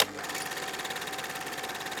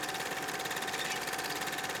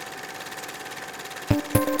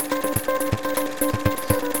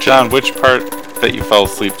John, which part that you fell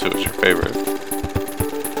asleep to is your favorite?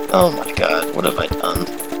 Oh my god, what have I done?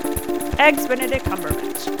 Eggs Benedict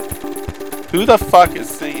Cumberbatch. Who the fuck is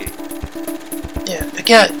singing? Yeah,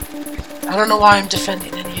 again, I don't know why I'm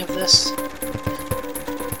defending any of this.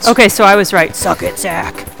 Okay, so I was right. Suck it,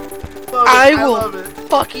 Zach. I will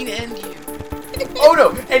fucking end you. Oh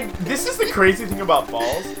no! And this is the crazy thing about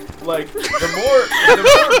balls. Like, the more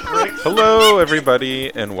bricks. Hello,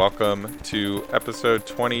 everybody, and welcome to episode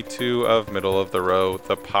 22 of Middle of the Row,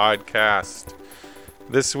 the podcast.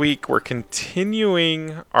 This week, we're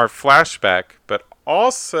continuing our flashback, but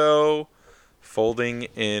also folding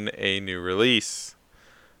in a new release.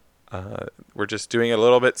 We're just doing it a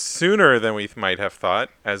little bit sooner than we might have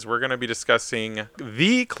thought, as we're going to be discussing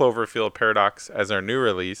The Cloverfield Paradox as our new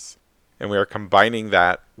release, and we are combining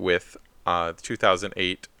that with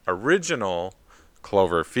 2008 original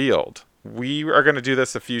Cloverfield. We are going to do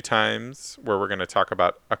this a few times, where we're going to talk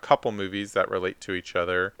about a couple movies that relate to each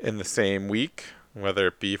other in the same week, whether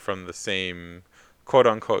it be from the same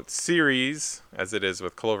quote-unquote series, as it is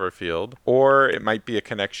with Cloverfield, or it might be a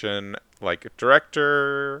connection like a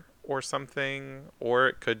director or something, or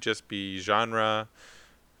it could just be genre,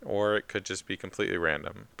 or it could just be completely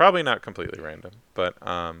random. Probably not completely random, but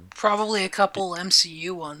Probably a couple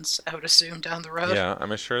MCU ones, I would assume, down the road. yeah,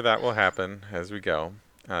 I'm sure that will happen as we go.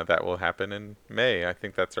 That will happen in May. I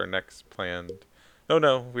think that's our next planned.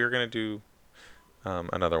 No, we were going to do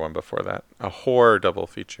another one before that. A horror double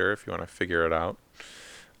feature, if you want to figure it out.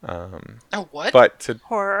 Oh, what? But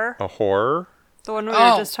Horror. a horror? The one we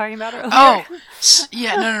were just talking about earlier. Oh,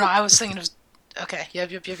 yeah, no, I was thinking it was... Okay,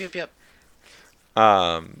 yep.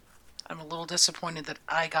 Um, I'm a little disappointed that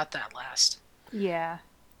I got that last. Yeah.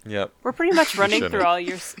 Yep. We're pretty much running shouldn't. through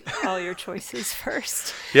all your choices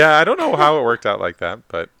first. Yeah, I don't know how it worked out like that,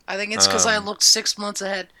 but I think it's because I looked 6 months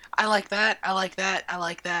ahead. I like that.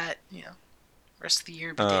 You know, rest of the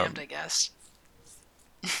year be damned, I guess.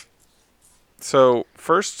 so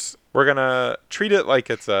first we're gonna treat it like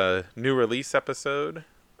it's a new release episode,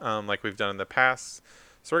 like we've done in the past.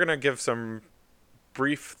 So we're gonna give some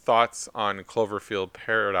brief thoughts on Cloverfield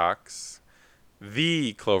Paradox,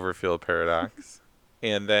 the Cloverfield Paradox,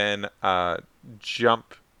 and then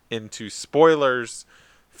jump into spoilers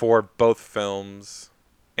for both films.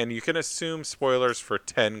 And you can assume spoilers for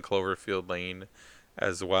 10 Cloverfield Lane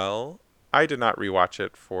as well. I did not rewatch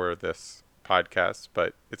it for this podcast,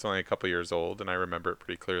 but it's only a couple years old, and I remember it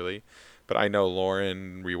pretty clearly. But I know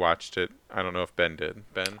Lauren rewatched it. I don't know if Ben did.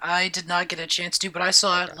 Ben? I did not get a chance to, but I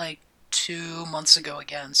saw it like 2 months ago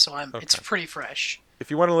again, so it's pretty fresh. If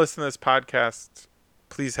you want to listen to this podcast,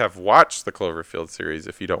 please have watched the Cloverfield series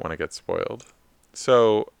if you don't want to get spoiled.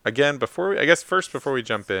 So, again, before we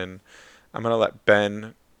jump in, I'm going to let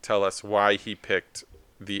Ben tell us why he picked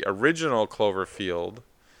the original Cloverfield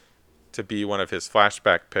to be one of his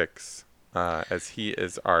flashback picks, as he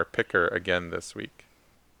is our picker again this week.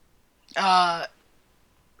 To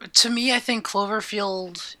me, I think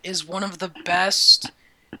Cloverfield is one of the best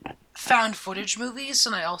found footage movies,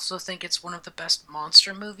 and I also think it's one of the best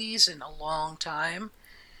monster movies in a long time.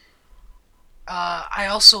 I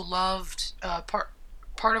also loved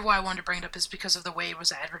part of why I wanted to bring it up is because of the way it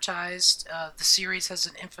was advertised. The series has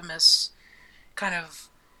an infamous kind of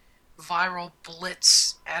viral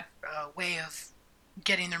blitz way of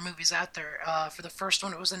getting their movies out there. For the first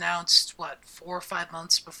one, it was announced 4 or 5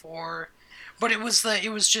 months before, but it was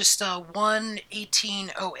just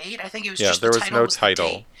 1/18/08. I think it was just there the was title no was the title.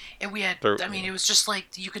 date. And we had, it was just like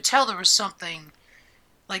you could tell there was something,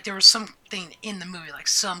 like there was something in the movie, like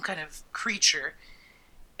some kind of creature.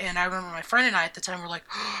 And I remember my friend and I at the time were like,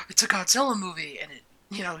 oh, it's a Godzilla movie, and it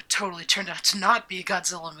totally turned out to not be a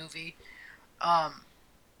Godzilla movie.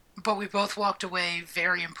 But we both walked away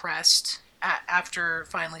very impressed after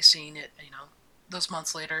finally seeing it, those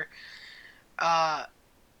months later. I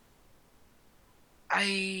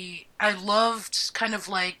loved kind of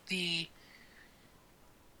like the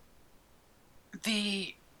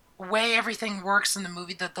way everything works in the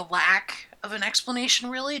movie, that the lack of an explanation,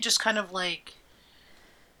 really, just kind of like,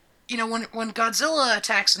 when Godzilla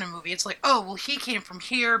attacks in a movie, it's like, oh, well, he came from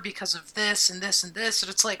here because of this and this and this,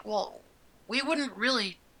 and it's like, well, we wouldn't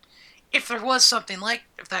really, if there was something like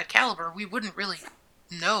of that caliber, we wouldn't really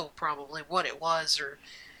know probably what it was or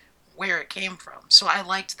where it came from. So I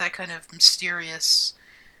liked that kind of mysterious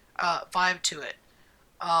vibe to it.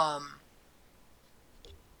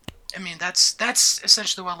 That's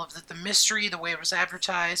essentially what I love, that the mystery, the way it was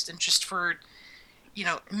advertised, and just for,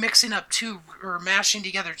 mixing up mashing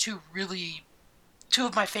together two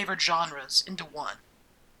of my favorite genres into one.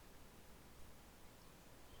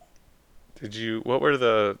 What were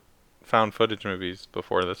the found footage movies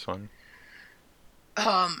before this one?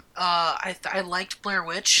 I liked Blair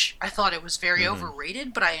Witch. I thought it was very Mm-hmm.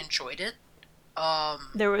 overrated, but I enjoyed it.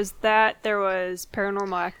 There was that. There was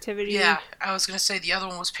Paranormal Activity. Yeah, I was gonna say the other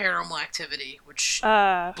one was Paranormal Activity, which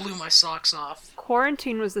Uh, blew my socks off.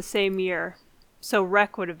 Quarantine was the same year, so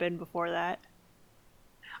Rec would have been before that.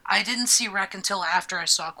 I didn't see Rec until after I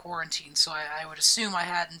saw Quarantine, so I would assume I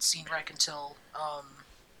hadn't seen Rec until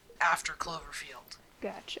after Cloverfield.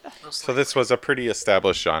 Gotcha. Most So this likely. was a pretty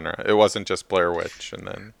established genre. It wasn't just Blair Witch, and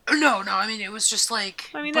then No, I mean it was just like.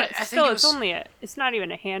 I mean, but that I still, think it it's was, only it's not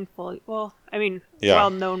even a handful. Well, I mean, Yeah.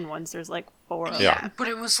 well-known ones. There's like 4 of Yeah, them. but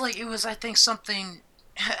it was I think something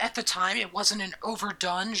at the time it wasn't an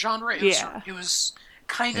overdone genre. It was Yeah. it was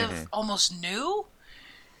kind Mm-hmm. of almost new.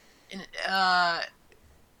 And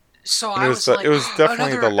so And I it was was like, it was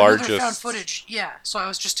definitely another the largest. found footage. Yeah, so I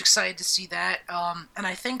was just excited to see that. And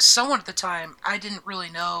I think someone at the time, I didn't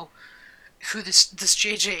really know who this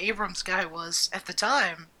J.J. Abrams guy was at the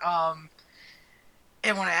time.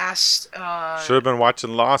 And when I asked, Should have been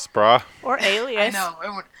watching Lost, brah. Or Alias. I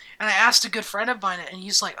know, and I asked a good friend of mine, and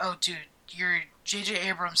he's like, "Oh, dude, your J.J.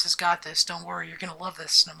 Abrams has got this. Don't worry, you're gonna love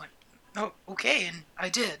this." And I'm like, "Oh, okay," and I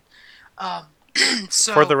did.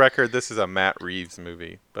 So For the record, this is a Matt Reeves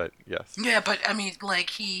movie, but yes. yeah, but I mean, like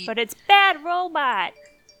But it's Bad Robot.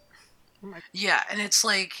 yeah, and it's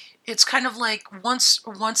like it's kind of like once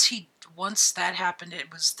that happened,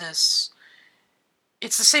 it was this.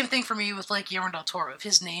 It's the same thing for me with like Guillermo del Toro. If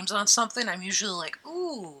his name's on something, I'm usually like,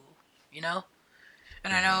 ooh, you know.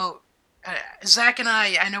 And I know Zach and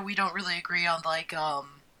I know we don't really agree on like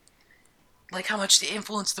how much the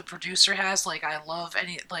influence the producer has. Like I love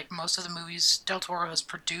most of the movies Del Toro has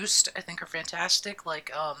produced. I think are fantastic.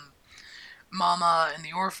 Like Mama and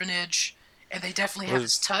The Orphanage, and they definitely have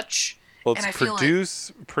his touch. Well, And it's I feel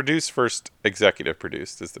produce first, executive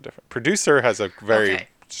produced is the difference. Producer has a very Okay.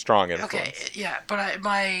 strong influence. Okay, yeah, but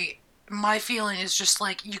my feeling is just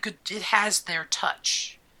like it has their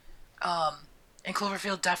touch, and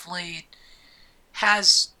Cloverfield definitely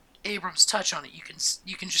has Abrams' touch on it. You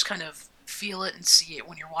can just kind of feel it and see it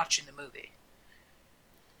when you're watching the movie.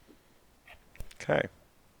 Okay.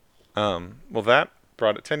 Well, that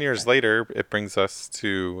brought it 10 years later. It brings us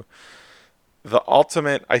to the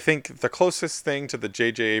ultimate, I think, the closest thing to the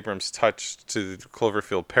J.J. Abrams touch to the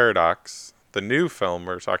Cloverfield Paradox, the new film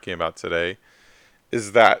we're talking about today,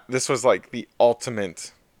 is that this was like the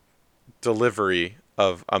ultimate delivery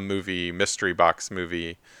of a mystery box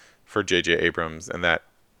movie for J.J. Abrams. And that,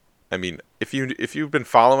 I mean, if you've been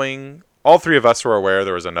following, all three of us were aware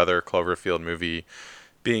there was another Cloverfield movie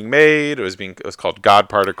being made. It was called God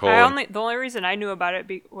Particle. The only reason I knew about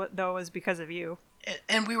it though was because of you.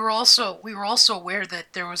 And we were also aware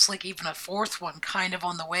that there was like even a fourth one kind of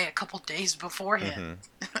on the way a couple days beforehand.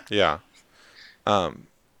 Yeah.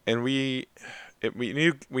 And we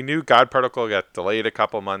knew God Particle got delayed a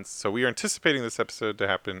couple months, so we were anticipating this episode to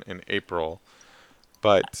happen in April.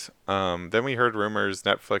 But then we heard rumors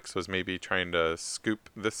Netflix was maybe trying to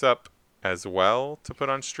scoop this up as well to put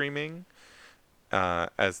on streaming,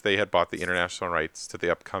 as they had bought the international rights to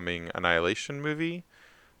the upcoming Annihilation movie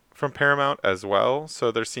from Paramount as well.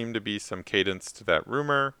 So there seemed to be some cadence to that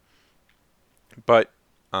rumor. But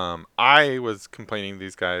I was complaining to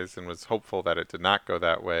these guys and was hopeful that it did not go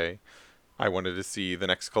that way. I wanted to see the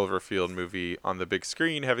next Cloverfield movie on the big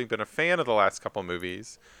screen, having been a fan of the last couple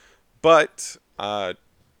movies. But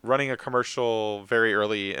running a commercial very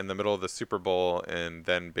early in the middle of the Super Bowl and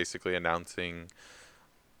then basically announcing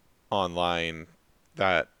online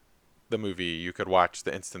that the movie you could watch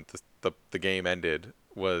the instant the game ended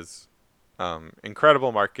was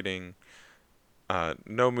incredible marketing.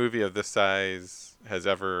 No movie of this size has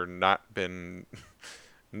ever not been...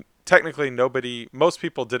 Technically, most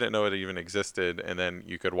people didn't know it even existed, and then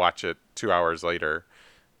you could watch it 2 hours later.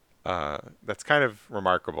 That's kind of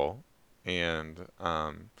remarkable. And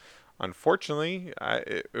unfortunately,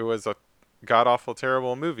 it was a god-awful,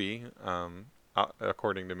 terrible movie,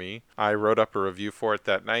 according to me. I wrote up a review for it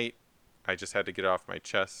that night. I just had to get it off my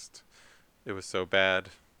chest. It was so bad.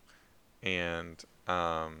 And,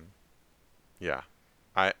 yeah.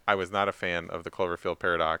 I was not a fan of the Cloverfield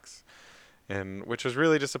Paradox, and which was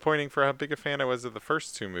really disappointing for how big a fan I was of the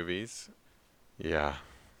first two movies. Yeah.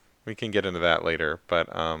 We can get into that later,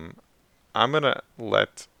 but I'm going to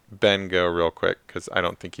let Ben go real quick because I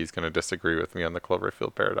don't think he's going to disagree with me on the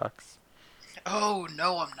Cloverfield Paradox. Oh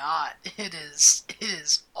no, I'm not. It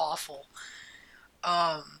is awful.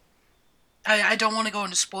 I don't want to go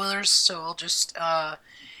into spoilers, so I'll just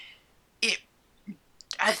it.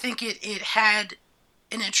 I think it had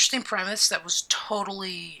an interesting premise that was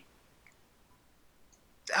totally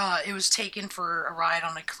it was taken for a ride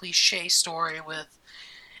on a cliche story with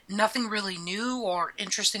nothing really new or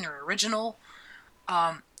interesting or original.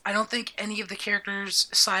 I don't think any of the characters,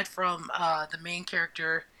 aside from the main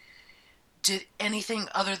character, did anything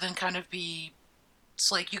other than kind of be.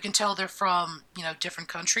 It's like you can tell they're from different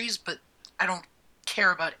countries, but I don't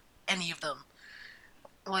care about any of them.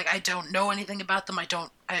 Like I don't know anything about them. I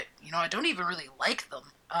don't even really like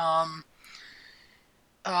them.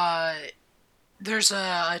 There's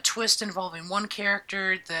a twist involving one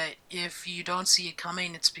character that if you don't see it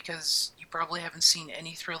coming, it's because you probably haven't seen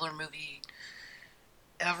any thriller movie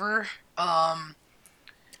ever. I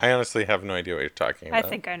honestly have no idea what you're talking I about.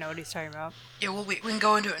 think I know what he's talking about. Yeah, well, we can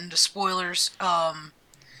go into spoilers.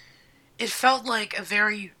 It felt like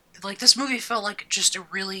this movie felt like just a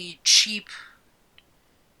really cheap,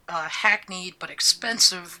 hackneyed but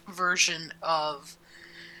expensive version of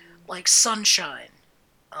like Sunshine,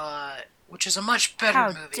 which is a much better How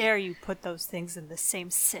movie. dare you put those things in the same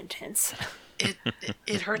sentence?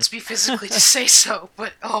 It hurts me physically to say so,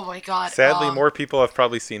 but oh my god. Sadly, more people have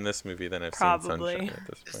probably seen this movie than have Probably. seen Sunshine at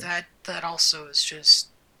this point. That also is just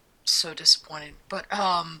so disappointing. But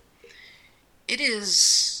it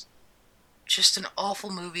is just an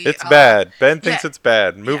awful movie. It's bad. Ben thinks yeah. it's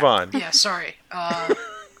bad. Move on. Yeah, sorry.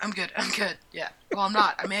 I'm good. Yeah. Well, I'm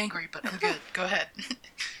not. I'm angry, but I'm good. Go ahead.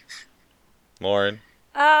 Lauren.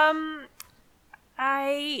 I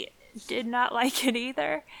did not like it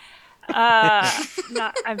either.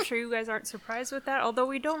 I'm sure you guys aren't surprised with that, although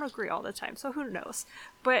we don't agree all the time, so who knows.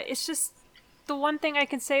 But it's just, the one thing I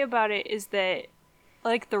can say about it is that,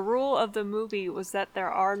 like, the rule of the movie was that there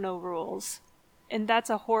are no rules. And that's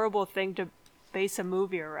a horrible thing to base a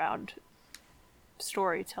movie around,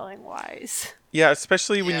 storytelling-wise. Yeah,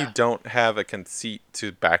 especially when Yeah. you don't have a conceit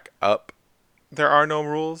to back up. There are no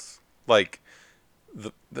rules. Like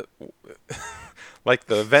the like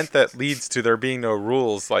the event that leads to there being no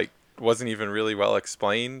rules, like, wasn't even really well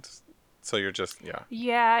explained. So you're just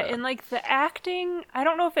Yeah, and like the acting, I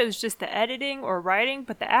don't know if it was just the editing or writing,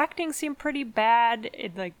 but the acting seemed pretty bad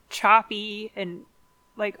and like choppy and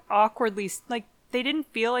like awkwardly, like they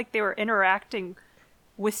didn't feel like they were interacting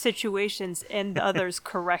with situations and the others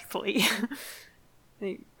correctly.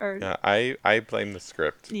 Yeah, I blame the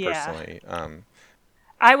script Yeah. personally.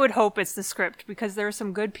 I would hope it's the script because there are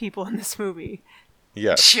some good people in this movie.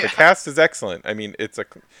 Yes, Yeah. the cast is excellent. I mean,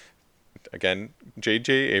 again,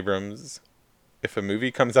 J.J. Abrams. If a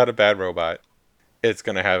movie comes out of Bad Robot, it's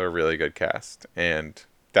gonna have a really good cast, and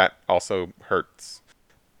that also hurts.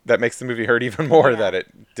 That makes the movie hurt even more that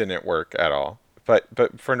it didn't work at all.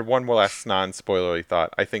 But for one last non-spoilery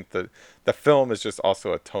thought, I think the film is just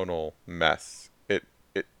also a tonal mess.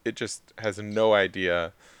 It just has no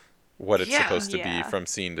idea what it's Yeah. supposed to be Yeah. from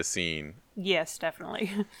scene to scene. Yes,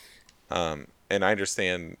 definitely. And I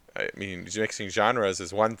understand, I mean, mixing genres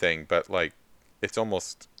is one thing, but like it's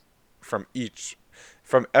almost from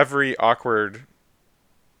every awkward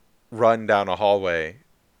run down a hallway,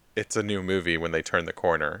 it's a new movie when they turn the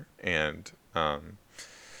corner. And And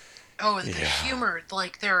the humor,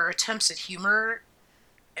 like there are attempts at humor,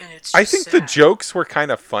 and it's. I Just think the sad. jokes were kind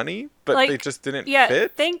of funny, but Like, they just didn't Yeah,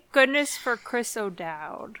 fit. thank goodness for Chris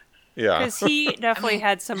O'Dowd. Yeah. Because he definitely mean-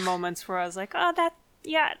 had some moments where I was like, oh,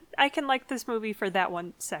 I can like this movie for that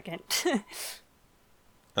 1 second.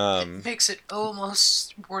 Makes it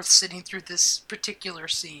almost worth sitting through this particular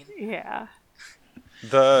scene. Yeah.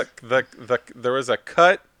 There was a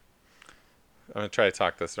cut. I'm gonna try to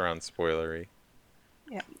talk this around spoilery.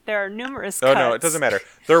 Yeah. There are numerous Oh cuts. no, it doesn't matter.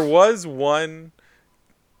 There was one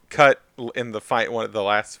cut in the the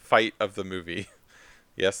last fight of the movie.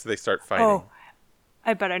 Yes, they start fighting. Oh,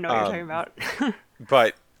 I bet I know what you're talking about.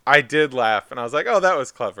 But I did laugh, and I was like, "Oh, that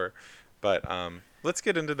was clever." But let's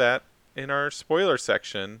get into that in our spoiler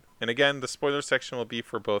section. And again, the spoiler section will be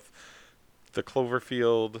for both the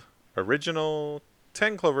Cloverfield original,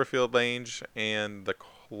 10 Cloverfield Lane, and the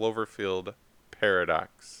Cloverfield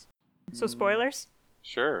Paradox. So spoilers?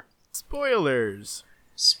 Sure. Spoilers.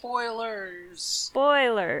 Spoilers.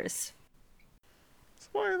 Spoilers.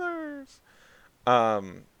 Spoilers.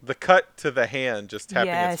 The cut to the hand just tapping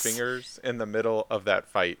its Yes. fingers in the middle of that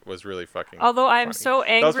fight was really fucking Although I'm funny. so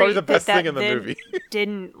angry That was probably the best that thing in the then movie.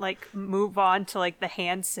 didn't like move on to like the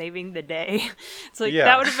hand saving the day. It's like Yeah,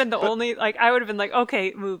 that would have been the only like I would have been like,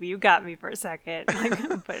 okay, movie, you got me for a second.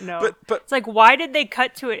 Like, but no. But It's like why did they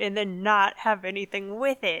cut to it and then not have anything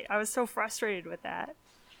with it? I was so frustrated with that.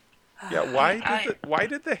 yeah, why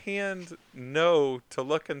did the hand know to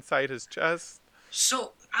look inside his chest?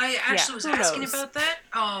 So I actually was who asking knows? about that.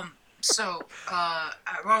 So, I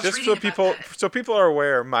was Just reading so people, about that. so people are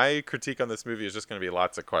aware, my critique on this movie is just going to be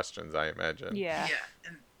lots of questions, I imagine. Yeah.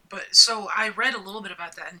 But so I read a little bit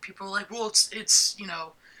about that, and people were like, "Well, it's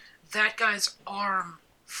that guy's arm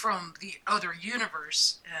from the other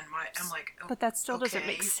universe," and I'm like, oh, But that still doesn't okay.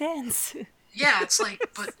 make sense. Yeah, it's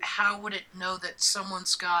like, but how would it know that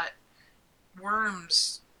someone's got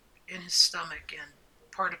worms in his stomach and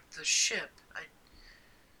part of the ship?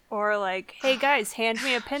 Or like, hey guys, hand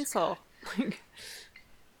me a pencil.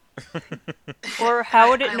 Or how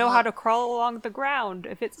would it know how to crawl along the ground?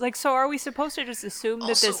 If it's like, so are we supposed to just assume that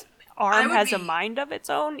Also, this arm would has a be- mind of its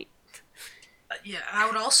own? Yeah, I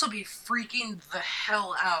would also be freaking the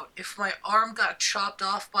hell out if my arm got chopped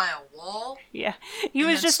off by a wall. Yeah. He and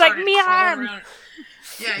was then just like, started me crawling arm! around.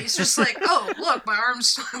 Yeah, he's just like, oh, look, my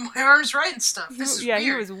arm's right and stuff. This is Yeah, weird.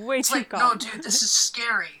 he was way It's too like, calm. no, dude, this is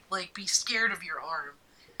scary. Like, be scared of your arm.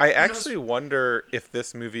 I actually wonder if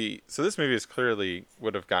this movie, so this movie is clearly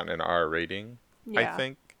would have gotten an R rating, Yeah. I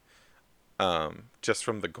think, just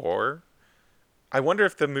from the gore. I wonder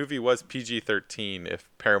if the movie was PG-13, if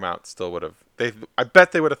Paramount still would have, I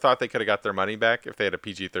bet they would have thought they could have got their money back if they had a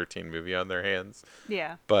PG-13 movie on their hands.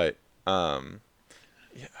 Yeah. But, yeah,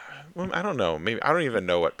 well, I don't know. Maybe I don't even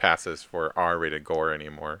know what passes for R-rated gore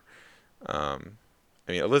anymore. I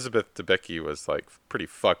mean, Elizabeth Debicki was like pretty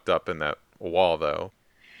fucked up in that wall, though.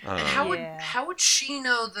 And Yeah. how would she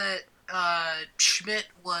know that Schmidt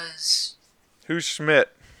was? Who's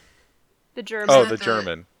Schmidt? The German. Oh, that the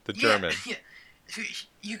German. The German. Yeah.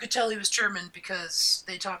 You could tell he was German because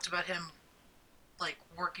they talked about him, like,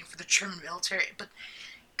 working for the German military. But,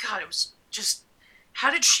 God, it was just...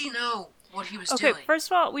 How did she know what he was Okay, doing? first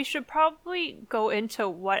of all, we should probably go into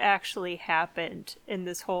what actually happened in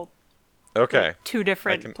this whole Okay. two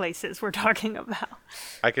different can- places we're talking about.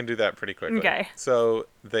 I can do that pretty quickly. Okay. So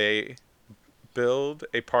they build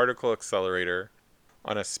a particle accelerator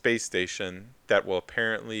on a space station that will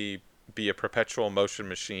apparently be a perpetual motion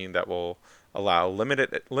machine that will allow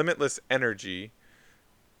limitless energy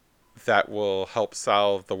that will help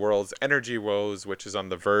solve the world's energy woes, which is on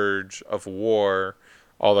the verge of war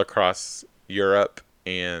all across Europe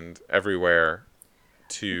and everywhere.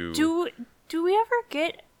 Do we ever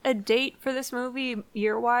get a date for this movie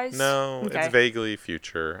year-wise? No, Okay. it's vaguely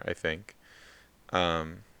future, I think.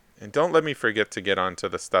 And don't let me forget to get onto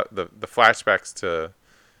the flashbacks to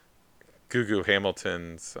Gugu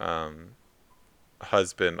Hamilton's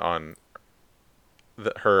husband on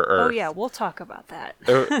her Earth. Oh yeah, we'll talk about that.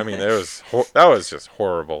 I mean, that was just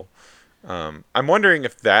horrible. I'm wondering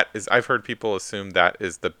if that is. I've heard people assume that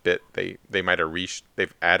is the bit they might have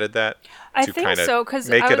they've added that. I to think kinda so because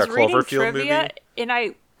make I it was a reading Cloverfield trivia movie. and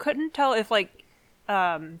I couldn't tell if like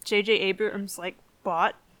J.J. Abrams like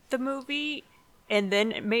bought the movie and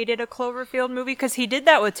then made it a Cloverfield movie because he did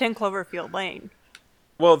that with 10 Cloverfield Lane.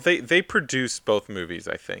 Well, they produced both movies,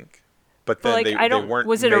 I think, but then like, they was weren't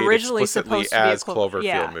it made originally explicitly supposed to be a as Cloverfield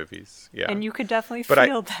yeah. movies. Yeah, And you could definitely But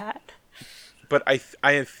feel that. But I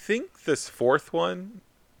think this fourth one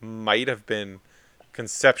might have been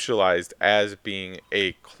conceptualized as being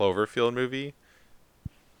a Cloverfield movie.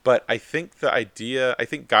 But I think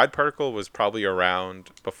God Particle was probably around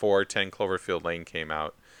before 10 Cloverfield Lane came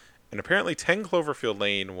out. And apparently 10 Cloverfield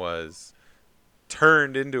Lane was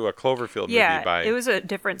turned into a Cloverfield movie by... it was a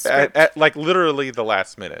different script. At like literally the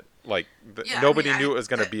last minute. Like Yeah, nobody I mean, knew it was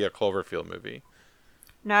going to be a Cloverfield movie.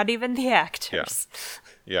 Not even the actors.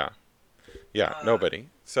 Yeah. Yeah, nobody.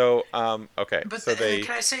 So, okay. But So they...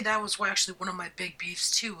 can I say that was actually one of my big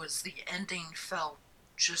beefs too? Was the ending felt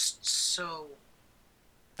just so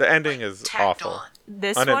The ending is tacked awful. on.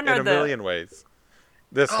 This In one or a the million ways.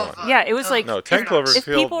 This Oh, one. Yeah, it was like No, 10 if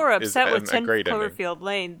Cloverfield people are is upset with a 10 great ending. Cloverfield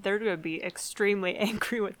Lane, they're going to be extremely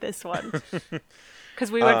angry with this one.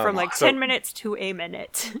 Because we went from like so- 10 minutes to a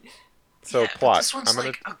minute. So Yeah, but plot. this one's I'm gonna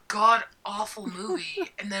like a god awful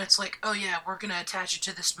movie, and then it's like, oh yeah, we're gonna attach it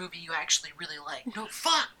to this movie you actually really like. No,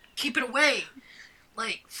 fuck, keep it away,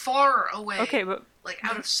 like far away. Okay, but like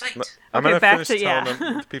out of sight. I'm Okay, gonna back finish to- telling yeah.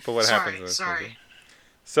 them, people what happens in this Sorry. movie.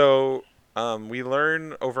 So we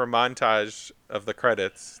learn over a montage of the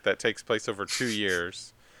credits that takes place over 2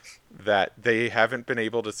 years that they haven't been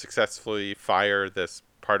able to successfully fire this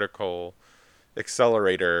particle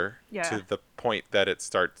accelerator Yeah. to the point that it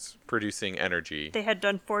starts producing energy. they had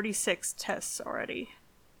done 46 tests already.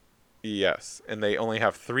 Yes, and they only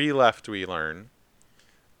have 3 left, we learn.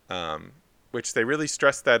 Which they really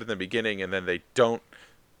stress that in the beginning, and then they don't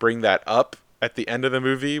bring that up at the end of the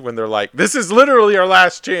movie when they're like, this is literally our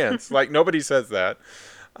last chance. Like, nobody says that.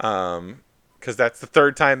 Because that's the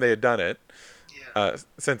 3rd time they had done it, Yeah.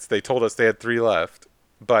 since they told us they had 3 left.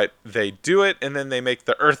 but they do it and then they make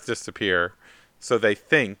the Earth disappear. So they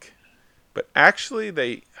think, but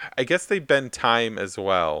actually I guess they bend time as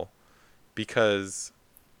well, because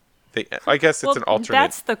I guess it's an alternate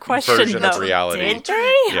that's the question, version though. of reality. Did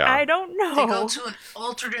they? Yeah. I don't know. They go to an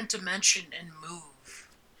alternate dimension and move.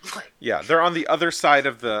 Like, Yeah, they're on the other side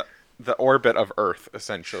of the orbit of Earth,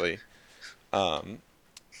 essentially.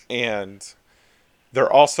 And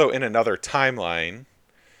they're also in another timeline,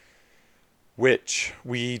 which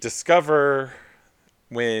we discover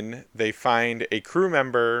when they find a crew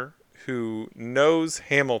member who knows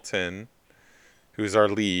Hamilton, who's our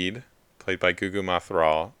lead, played by Gugu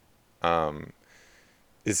Mothral. And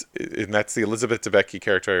that's the Elizabeth Debicki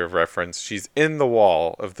character of reference. She's in the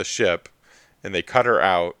wall of the ship, and they cut her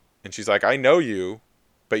out, and she's like, I know you,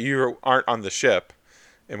 but you aren't on the ship.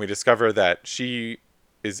 And we discover that she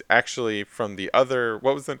is actually from the other,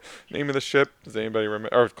 what was the name of the ship? Does anybody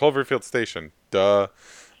remember? Or Cloverfield Station. Duh.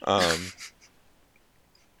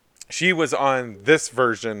 She was on this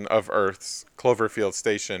version of Earth's Cloverfield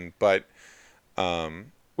Station, but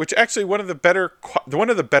which actually one of the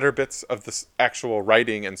better bits of this actual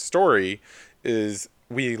writing and story is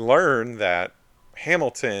we learn that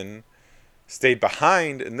Hamilton stayed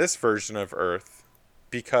behind in this version of Earth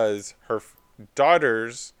because her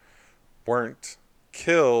daughters weren't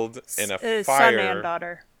killed in a fire. Son and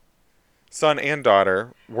daughter. Son and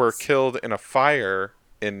daughter were killed in a fire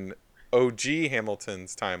in OG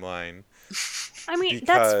Hamilton's timeline. I mean,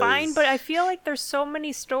 that's fine, but I feel like there's so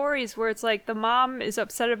many stories where it's like the mom is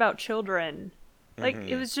upset about children. Like,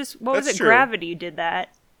 it was just, what was it? True. Gravity did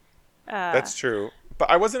that. That's true. But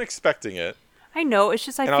I wasn't expecting it. I know, it's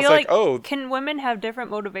just, I And I feel was like, like, oh. can women have different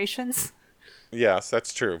motivations? Yes,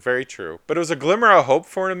 that's true. Very true. But it was a glimmer of hope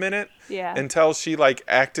for a minute. Yeah. Until she, like,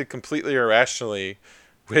 acted completely irrationally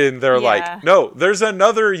when they're Yeah. like, no, there's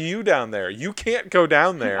another you down there. You can't go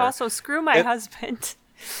down there. Also, screw my husband.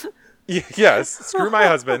 Yes, screw my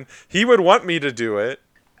husband. He would want me to do it.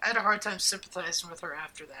 I had a hard time sympathizing with her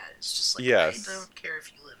after that. It's just like, Yes. I don't care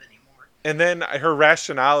if you live anymore. And then her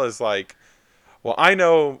rationale is like, well, I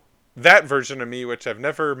know that version of me, which I've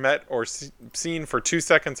never met or seen for 2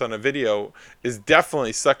 seconds on a video, is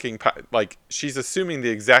definitely sucking. Like, she's assuming the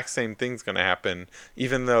exact same thing's going to happen,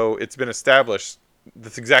 even though it's been established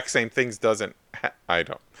the exact same things doesn't. I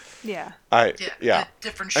don't. Yeah. Yeah.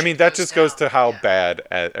 Different I mean, shit that just goes down. to how Yeah. bad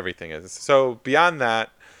everything is. So beyond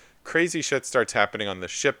that, crazy shit starts happening on the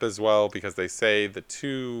ship as well, because they say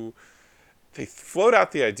they float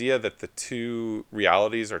out the idea that the two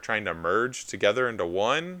realities are trying to merge together into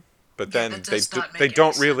one, but Yeah, then that they does not they make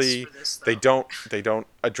don't any really sense for this, they though. don't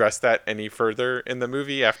address that any further in the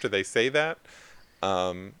movie after they say that.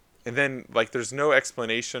 And then, like, there's no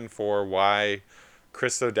explanation for why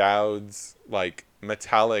Chris O'Dowd's, like,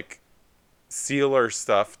 metallic sealer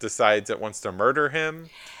stuff decides it wants to murder him.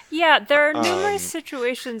 Yeah, there are numerous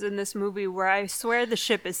situations in this movie where I swear the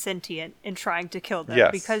ship is sentient and trying to kill them.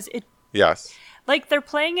 Yes. Because it, Yes. like, they're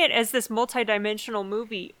playing it as this multi-dimensional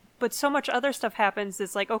movie, but so much other stuff happens.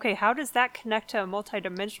 It's like, okay, how does that connect to a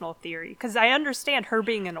multi-dimensional theory? Because I understand her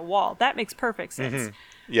being in a wall. That makes perfect sense.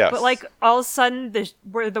 Yes. But, like, all of a sudden,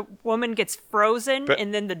 where the woman gets frozen, But-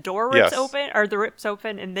 and then the door rips open, or the rips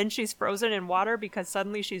open, and then she's frozen in water because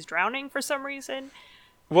suddenly she's drowning for some reason.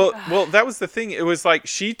 Well, that was the thing. It was like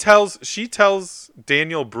she tells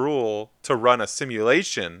Daniel Bruhl to run a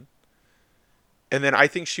simulation, and then I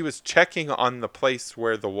think she was checking on the place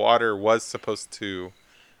where the water was supposed to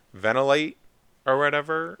ventilate or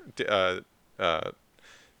whatever.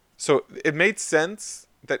 So it made sense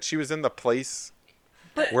that she was in the place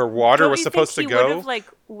where water Don't was you supposed think to he would go. have, like,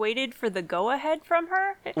 waited for the go-ahead from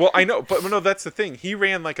her? Well, I know, but no, that's the thing. He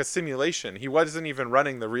ran like a simulation. He wasn't even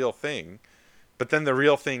running the real thing, but then the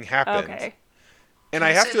real thing happened. Okay. And Can I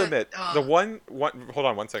I have say to that, admit, the one hold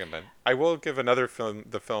on one second, Ben. I will give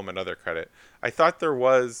the film another credit. I thought there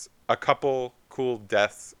was a couple cool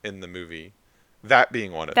deaths in the movie. That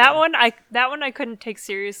being one of them. That one I couldn't take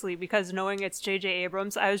seriously because knowing it's J.J.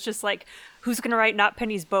 Abrams, I was just like, who's gonna write "Not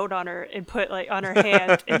Penny's boat" on her and put like on her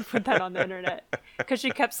hand and put that on the internet because she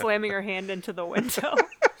kept slamming her hand into the window.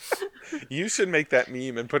 You should make that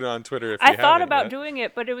meme and put it on Twitter if you I haven't thought about yet. doing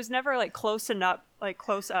it, but it was never like close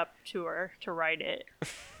up to her to write it.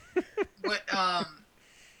 What,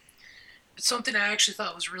 something I actually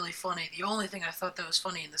thought was really funny. The only thing I thought that was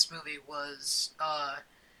funny in this movie was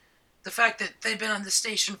the fact that they'd been on the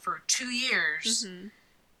station for 2 years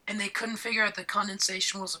and they couldn't figure out that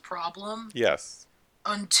condensation was a problem Yes.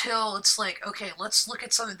 until it's like, okay, let's look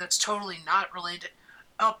at something that's totally not related.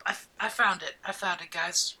 Oh, I found it. I found it,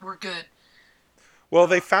 guys. We're good. Well,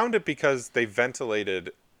 they found it because they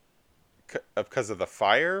ventilated because of the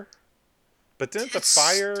fire. But didn't the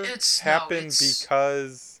fire it's happen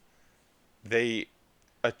because they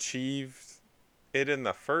achieved it in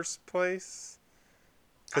the first place?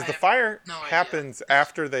 Because the fire happens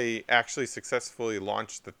after they actually successfully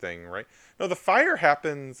launched the thing, right? No, the fire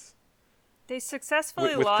happens. They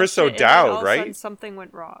successfully with launched Chris it, O'Dowd, and then all of a right? sudden something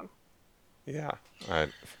went wrong. Yeah.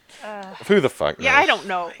 Who the fuck knows? Yeah, I don't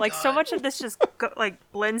know. Like, so God. much of this just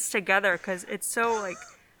blends together because it's so, like,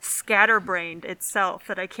 scatterbrained itself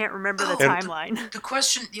that I can't remember the timeline.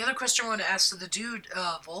 The other question I wanted to ask, so the dude,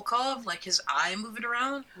 Volkov, like his eye moving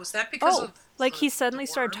around, was that because of like he the suddenly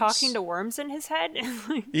started worms? talking to worms in his head?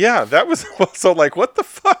 Yeah, that was so like, what the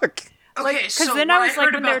fuck? Okay, Because so then what I was like,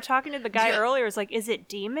 heard when they were about- talking to the guy Yeah. earlier, it's like, is it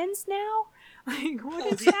demons now? Like, what Well,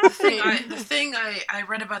 is the happening? thing I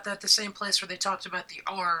read about that the same place where they talked about the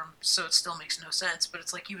arm, so it still makes no sense. But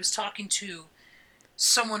it's like he was talking to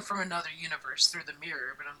someone from another universe through the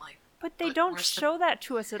mirror. But I'm like, But they but don't where's the- show that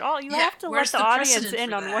to us at all. You Yeah, have to let where's the the audience precedent in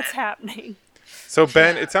for on what's that? happening. So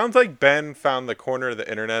Ben, Yeah. it sounds like Ben found the corner of the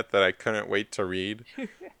internet that I couldn't wait to read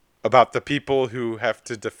about the people who have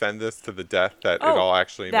to defend this to the death. That it all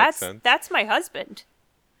actually makes sense. That's my husband.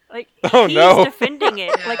 Like, Oh, he's no. defending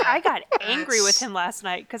it. Yeah, Like, I got angry with that's- him last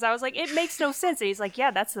night because I was like, it makes no sense. And he's like,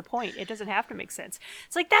 yeah, that's the point. It doesn't have to make sense.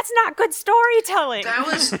 It's like, that's not good storytelling. that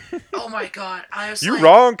was, oh my god, I was You like,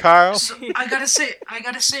 wrong, Kyle. So, I gotta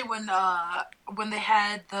say when they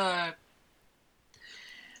had the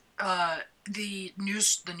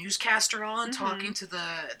newscaster on talking to the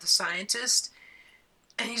scientist,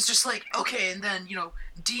 and he's just like, okay, and then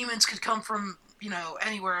demons could come from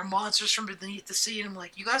anywhere, and monsters from beneath the sea, and I'm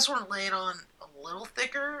like, you guys want to lay it on a little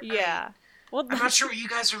thicker? Yeah. Well, I'm not sure what you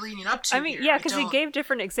guys are leaning up to. I mean, here. yeah, because he don't- gave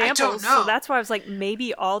different don't examples, know. so that's why I was like,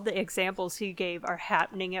 maybe all the examples he gave are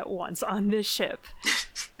happening at once on this ship.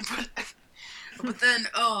 but then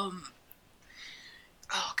oh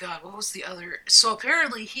god, what was the other? So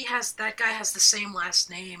apparently that guy has the same last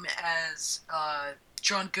name as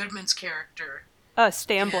John Goodman's character.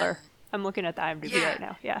 Stambler. Yeah. I'm looking at the IMDb Yeah. right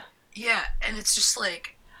now. Yeah. Yeah, and it's just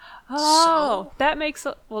like, Oh, that makes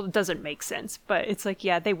well, it doesn't make sense, but it's like,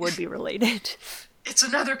 yeah, they would be related. it's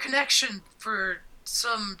another connection for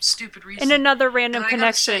some stupid reason. And another random And I gotta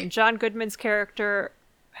connection, say- John Goodman's character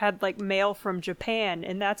had like mail from Japan,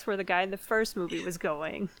 and that's where the guy in the first movie was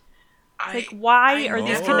going. Like, why are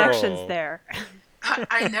these never- connections there?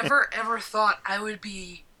 I never ever thought I would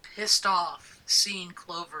be pissed off seeing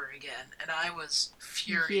Clover again, and I was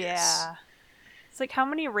furious. Yeah. It's like, how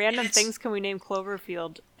many random It's- things can we name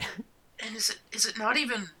Cloverfield? And is it not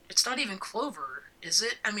even? It's not even Clover, is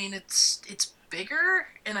it? I mean, it's bigger,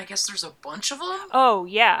 and I guess there's a bunch of them. Oh,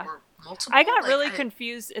 yeah. Or multiple. I got Like, really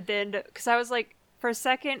confused at the end because I was like, for a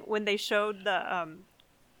second when they showed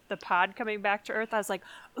the pod coming back to Earth, I was like,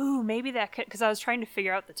 ooh, maybe that could, because I was trying to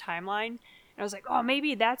figure out the timeline, and I was like, oh,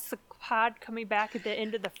 maybe that's the pod coming back at the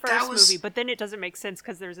end of the first movie, but then it doesn't make sense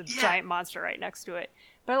because there's a giant monster right next to it.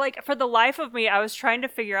 But like, for the life of me, I was trying to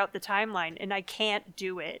figure out the timeline, and I can't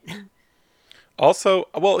do it. Also,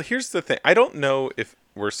 well, here's the thing. I don't know if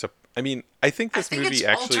I mean, I think this think movie it's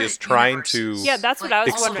actually alternate is trying universes. to. Yeah, that's what Like, I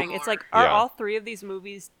was all wondering. of It's them like, are Yeah. all three of these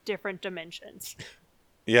movies different dimensions?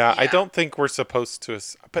 Yeah, I Yeah. don't think we're supposed to.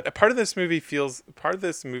 But a part of this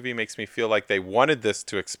movie makes me feel like they wanted this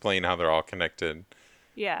to explain how they're all connected,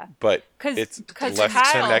 Yeah. but Because it's That's less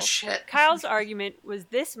Kyle- connected. Shit. Kyle's argument was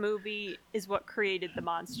this movie is what created the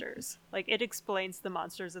monsters. Like, it explains the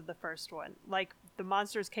monsters of the first one. Like, the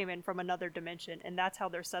monsters came in from another dimension, and that's how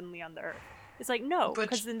they're suddenly on the Earth. It's like, no, But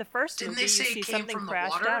because in the first didn't movie they you say it see came something from the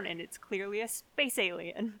crash water? down, and it's clearly a space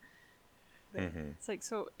alien. Mhm. It's like,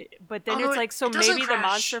 so, but then Oh, no, it's like, so it doesn't maybe the crash.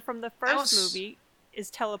 monster from the first was- movie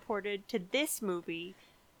is teleported to this movie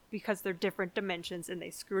because they're different dimensions, and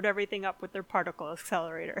they screwed everything up with their particle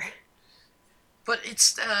accelerator. But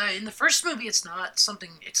it's in the first movie. It's not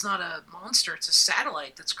something. It's not a monster. It's a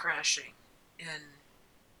satellite that's crashing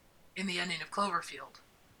in the ending of Cloverfield.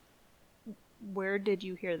 Where did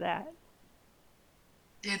you hear that?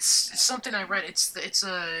 It's something I read. It's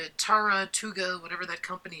a Tara Tuga, whatever that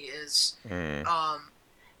company is. Mm.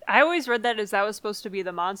 I always read that as that was supposed to be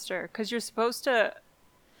the monster, because you're supposed to.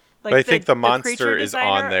 Like, But I think the creature monster is on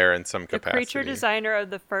designer- there in some The capacity. creature designer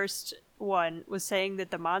of the first one was saying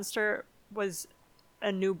that the monster was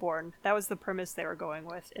a newborn. That was the premise they were going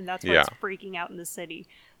with, and that's why it's Yeah. freaking out in the city.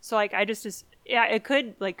 So, like, I just yeah, it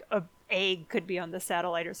could, like, a egg could be on the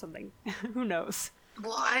satellite or something. Who knows?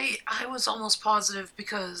 Well, I was almost positive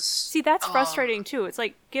because See, that's frustrating too. It's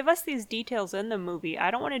like, give us these details in the movie. I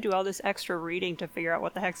don't want to do all this extra reading to figure out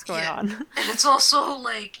what the heck's going Yeah. on. And it's also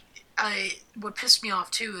like what pissed me off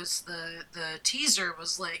too is the teaser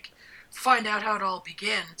was like, find out how it all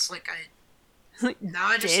began. It's like now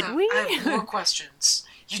I just Did have, we? I have more questions.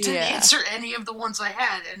 You didn't Yeah. answer any of the ones I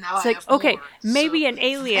had, and now It's I like, have okay, more. maybe So, an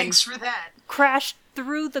alien Thanks for that. crashed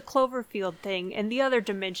through the Cloverfield thing in the other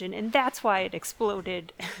dimension, and that's why it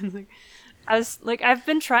exploded. I was like,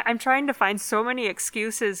 I'm trying to find so many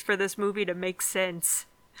excuses for this movie to make sense.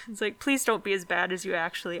 It's like, please don't be as bad as you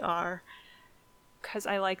actually are, because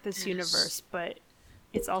I like this universe, but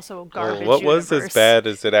it's also a garbage. Well, what was universe. as bad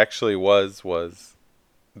as it actually was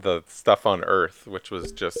the stuff on Earth, which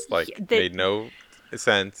was just like Yeah, made no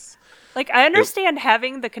sense. Like, I understand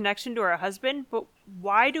having the connection to her husband, but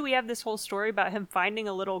why do we have this whole story about him finding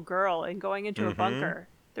a little girl and going into a bunker?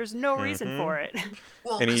 There's no reason for it.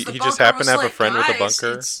 Well, And 'cause he the just bunker happened was to have a like, friend with a "Guys,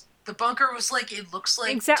 bunker." The bunker was like, it looks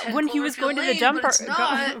like Exactly. 10 When he was Cloverfield going to the Lane, dumper, but it's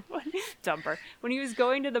not. When he was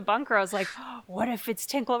going to the bunker, I was like, "What if it's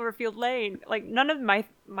 10 Cloverfield Lane?" Like, none of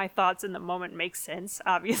my thoughts in the moment make sense,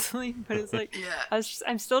 obviously, but it's like, Yeah.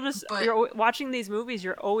 I'm still just But- you're watching these movies.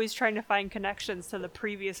 You're always trying to find connections to the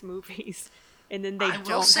previous movies, and then they I will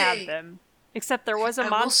don't say- have them. Except there was a I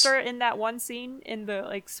will monster in that one scene in the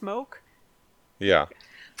like smoke. Yeah.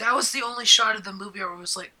 That was the only shot of the movie where I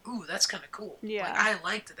was like, ooh, that's kind of cool. Yeah. Like, I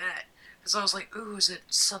liked that. Because I was like, ooh, is it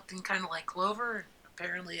something kind of like Clover? And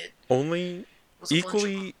apparently it Only was a bunch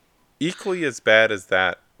of equally as bad as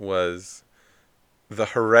that was the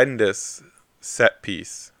horrendous set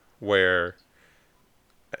piece where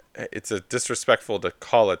it's a disrespectful to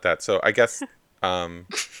call it that. So I guess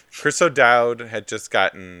Chris O'Dowd had just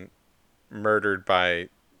gotten murdered by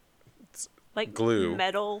Like glue.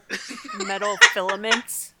 metal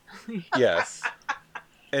filaments. Yes.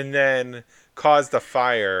 And then caused a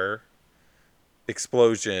fire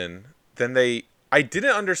explosion. Then I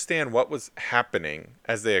didn't understand what was happening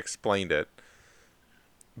as they explained it.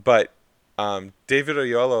 But David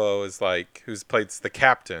Oyelowo is like, who's played the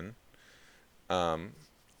captain.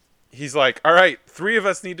 He's like, all right, 3 of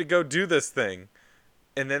us need to go do this thing.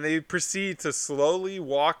 And then they proceed to slowly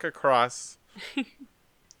walk across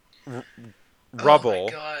rubble. Oh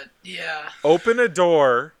my god, yeah. Open a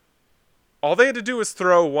door. All they had to do was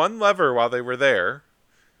throw one lever while they were there.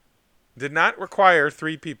 Did not require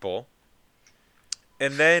 3 people.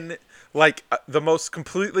 And then, like, the most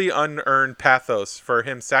completely unearned pathos for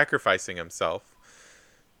him sacrificing himself.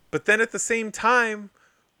 But then at the same time,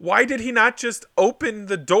 why did he not just open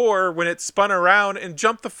the door when it spun around and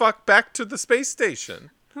jump the fuck back to the space station?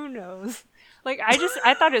 Who knows? Like,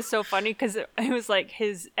 I thought it was so funny because it was like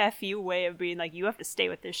his FU way of being like, you have to stay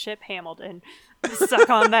with this ship, Hamilton. Suck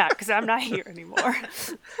on that because I'm not here anymore.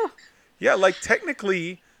 Yeah, like,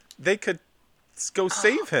 technically, they could go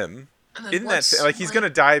save him. And then In that, once, like, he's gonna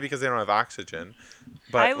die because they don't have oxygen.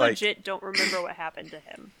 But I like, legit don't remember what happened to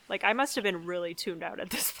him. Like, I must have been really tuned out at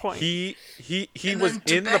this point. he And was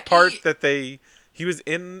then in the Debicki- part that he was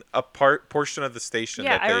in a portion of the station.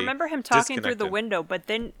 Yeah, that they I remember him talking through the disconnected. window, but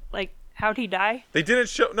then, like, how'd he die? They didn't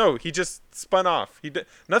show. No, he just spun off.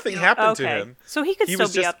 Nothing happened to Okay, him. so he could He still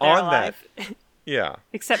was be just up there on that. alive. Yeah.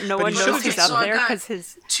 Except no But one he knows should've he's just- up So there I've got because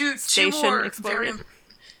his two station more exploded.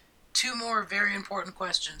 two more very important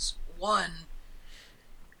questions. One,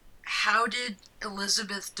 how did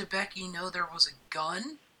Elizabeth Debicki know there was a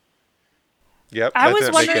gun? Yep. I that was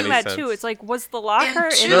didn't make wondering any that too. sense. It's like, was the locker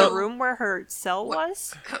And in two- the room where her cell What-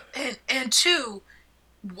 was? And two,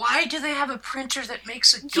 why do they have a printer that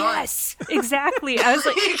makes a gun? Yes, exactly.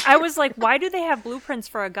 I was like, why do they have blueprints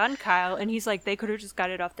for a gun, Kyle? And he's like, they could have just got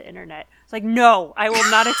it off the internet. It's like, no, I will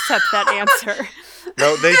not accept that answer.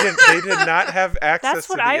 No, they didn't. They did not have access That's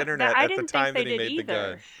to what the I internet I at the didn't time think that they he did made the either.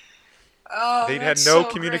 gun. Oh, They had that's no so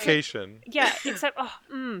great. communication. Yeah, except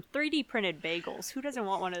 3D printed bagels. Who doesn't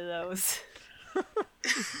want one of those?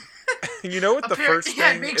 You know what? The first yeah,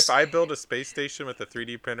 it thing, makes- if I build a space station with a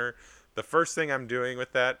 3D printer, the first thing I'm doing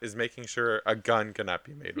with that is making sure a gun cannot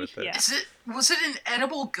be made with it. Yeah. Was it an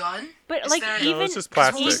edible gun? But Is like that- No, even it's just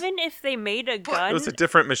plastic. even if they made a gun, It was a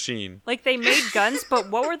different machine. like they made guns, but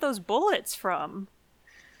what were those bullets from?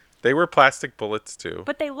 They were plastic bullets too.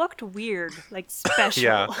 But they looked weird, like special.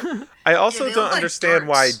 Yeah. I also Yeah, they don't look like understand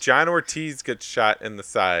why darts. John Ortiz gets shot in the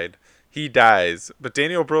side. He dies, but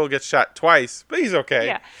Daniel Brühl gets shot twice, but he's okay.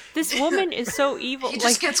 Yeah, this woman is so evil. He Like,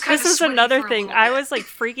 just gets kinda this is sweaty another for a thing. little I bit. was like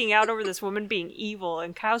freaking out over this woman being evil,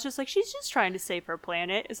 and Kyle's just like, she's just trying to save her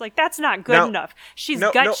planet. It's like, that's not good Now- enough. She's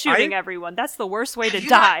no, gut no, shooting I- everyone. That's the worst way to Have you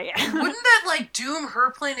not- die. Wouldn't that like doom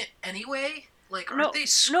her planet anyway? Like, aren't No, they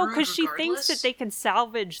screwed because she thinks regardless? that they can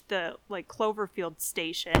salvage the like Cloverfield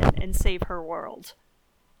station and save her world.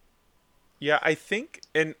 Yeah, I think,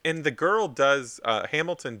 and the girl does,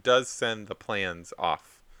 Hamilton does send the plans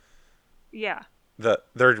off. Yeah,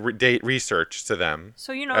 their date research to them.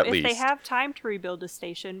 So, you know, at if they least. have time to rebuild a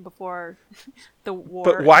station before the war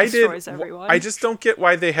But why destroys everyone. I just don't get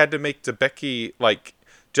why they had to make DeBecky like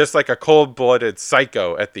just like a cold-blooded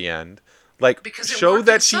psycho at the end. Like Because it show worked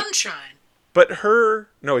that in she Sunshine. but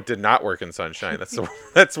no, it did not work in Sunshine.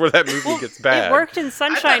 That's where that movie gets bad. It worked in it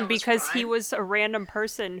Sunshine was because he fine. was a random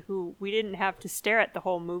person who we didn't have to stare at the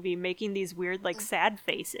whole movie, making these weird, like, sad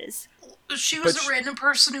faces. She was But a random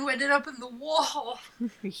person who ended up in the wall.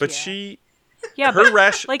 But yeah, her but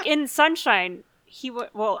rash like in Sunshine,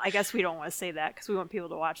 well, I guess we don't want to say that because we want people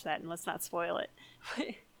to watch that, and let's not spoil it.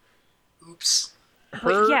 Oops.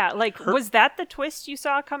 But yeah, like, was that the twist you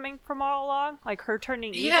saw coming from all along? Like her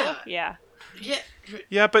turning evil? Yeah. Yeah. Yeah.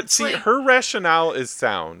 Yeah, but see, like- her rationale is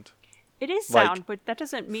sound. It is Like- sound, but that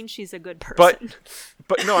doesn't mean she's a good person.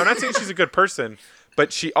 But no, I'm not saying she's a good person.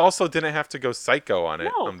 But she also didn't have to go psycho on it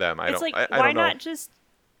no, on them. I it's don't. like, I why don't know. not just?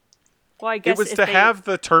 Well, I guess It was if to they- have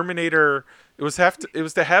the Terminator. It was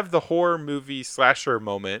to have the horror movie slasher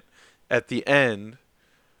moment at the end,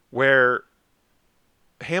 where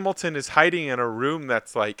Hamilton is hiding in a room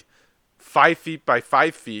that's like 5 feet by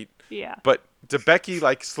 5 feet, Yeah. but DeBecky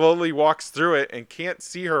like slowly walks through it and can't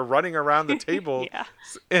see her running around the table. Yeah.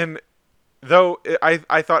 And though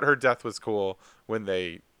I thought her death was cool when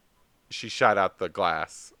she shot out the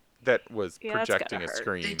glass that was Yeah, that's projecting gotta a hurt.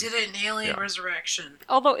 screen. They did it in Alien Yeah. Resurrection.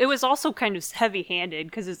 Although it was also kind of heavy-handed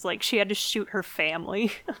because it's like she had to shoot her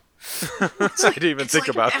family. I didn't even It's think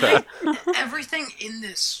like about that. Everything in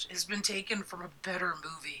this has been taken from a better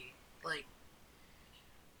movie. Like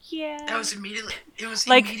Yeah. that was immediately. It was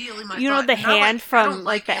like immediately my you know thought. the Not like, hand I from don't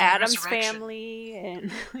like the Alien Addams Resurrection, family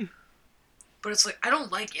and But it's like I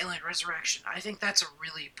don't like Alien Resurrection. I think that's a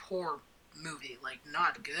really poor movie. Like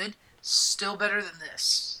not good. Still better than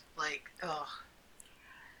this. Like ugh.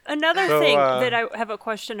 another So, thing that I have a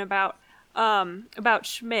question about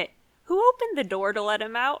Schmidt. Who opened the door to let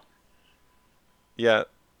him out? Yeah,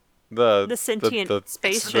 the sentient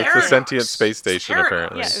space It's the ship. sentient Paradox. space It's station Paradox.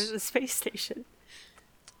 apparently. Yeah, it was a space station.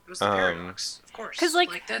 It was the paradox, of course. 'Cause,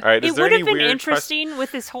 like, that, All right, is It there would any have been weird interesting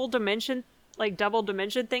with this whole dimension, like double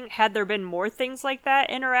dimension thing, had there been more things like that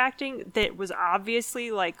interacting that was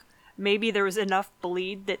obviously like maybe there was enough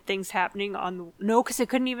bleed that things happening on the... No, because it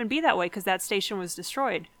couldn't even be that way because that station was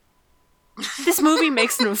destroyed. This movie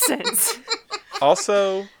makes no sense.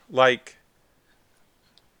 Also, like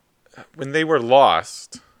when they were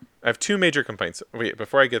lost, I have two major complaints. Wait,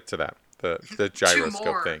 before I get to that, the two gyroscope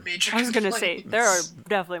more thing. major I was gonna say complaints. there are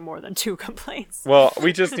definitely more than 2 complaints. Well,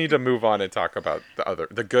 we just need to move on and talk about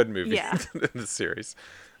the good movie Yeah. in the series.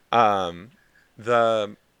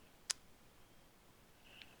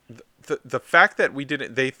 The fact that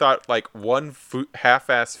they thought like one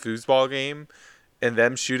half-ass foosball game and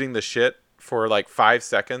them shooting the shit for like 5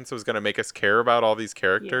 seconds was going to make us care about all these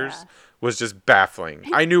characters Yeah. was just baffling.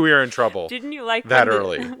 I knew we were in trouble. Didn't you like that when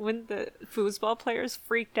early. when the foosball players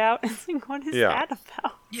freaked out? It's like, what is Yeah. that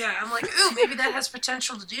about? Yeah, I'm like, ooh, maybe that has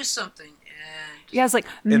potential to do something. And Yeah, it's like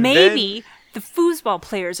And maybe the foosball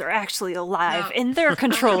players are actually alive No. and they're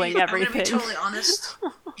controlling I'm gonna be everything. totally honest.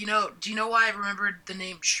 Do you know why I remembered the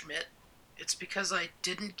name Schmidt? It's because I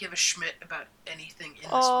didn't give a Schmidt about anything in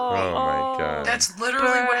this movie. Oh my God. That's literally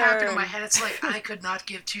what happened in my burn. head. It's like I could not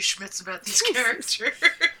give 2 Schmidts about these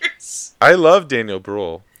characters. I love Daniel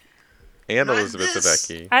Bruhl and Not Elizabeth this.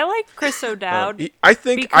 Debicki. I like Chris O'Dowd I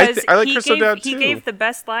because like he Chris gave, O'Dowd he too. gave the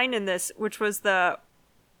best line in this, which was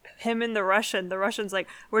him and the Russian. The Russian's like,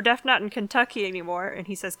 "We're definitely not in Kentucky anymore," and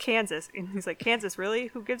he says Kansas, and he's like, "Kansas, really?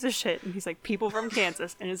 Who gives a shit?" And he's like, "People from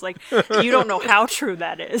Kansas," and he's like, "You don't know how true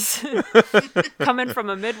that is." Coming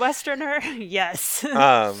from a Midwesterner, yes.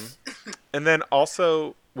 And then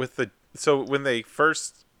also with so when they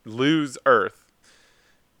first lose Earth,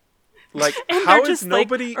 like And how they're is just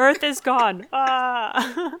nobody? like, Earth is gone.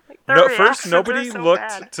 Ah. Like, their No, first reactions are nobody so looked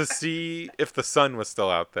bad. to see if the sun was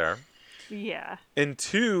still out there. Yeah. And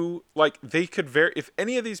two, like they could if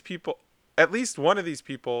any of these people, at least one of these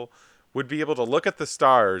people, would be able to look at the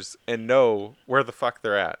stars and know where the fuck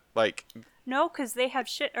they're at. Like No, because they have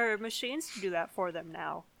machines to do that for them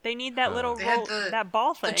now. They need that little They had roll, that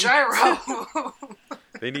ball The thing. gyro.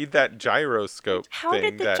 they need that gyroscope How thing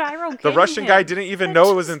did the that gyro the get Russian in guy him? didn't even That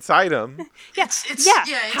know it was just- inside him. Yeah, It's- yeah.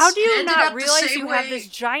 yeah, it's- How do it you ended not up the realize same you have way- this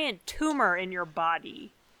giant tumor in your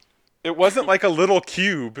body? It wasn't like a little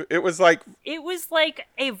cube. It was like It was like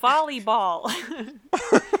a volleyball.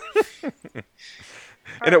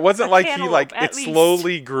 and it wasn't a like he cantaloupe, like at it least.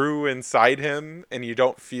 slowly grew inside him and you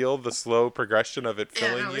don't feel the slow progression of it Yeah,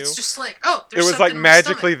 filling no, you. it's just like, oh, It there's was like something in my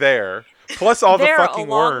magically stomach. there. Plus all the there, fucking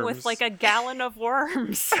along worms. with like a gallon of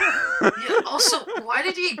worms. Yeah, also, why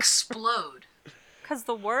did he explode? because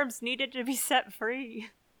the worms needed to be set free.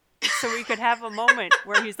 So we could have a moment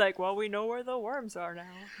where he's like, well, we know where the worms are now.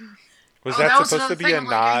 Was that that was supposed to another be thing. a I'm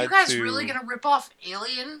like, are you nod guys to... really gonna rip off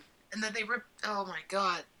Alien? And then they rip. Oh my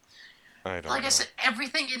god! I don't Like know. I said,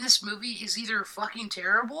 everything in this movie is either fucking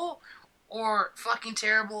terrible or fucking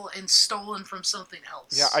terrible and stolen from something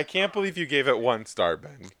else. Yeah, I can't believe you gave it 1 star,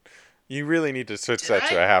 Ben. You really need to switch Did that I?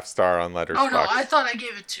 to a half star on Letterboxd. Oh no, I thought I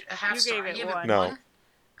gave it a half You star. gave I it gave one. it No. 1.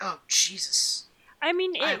 Oh Jesus! I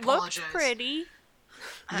mean, I it looked apologize. pretty.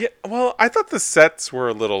 Yeah, well, I thought the sets were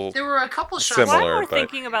a little... There were a couple shots. Similar, Well, we're but-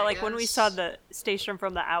 thinking about like when we Yes. saw the station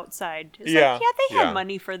from the outside. It's Yeah, like, yeah, they had yeah.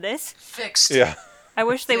 money for this. Fixed. Yeah. I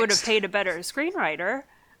wish they would have Fixed. paid a better screenwriter.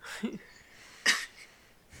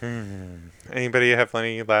 Anybody have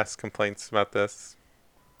any last complaints about this?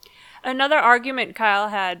 Another argument Kyle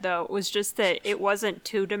had, though, was just that it wasn't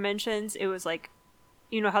 2 dimensions. It was like,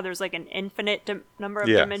 you know how there's like an infinite number of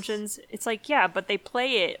Yes. dimensions? It's like, yeah, but they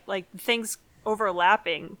play it like things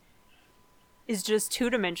overlapping is just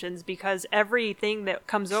 2 dimensions because everything that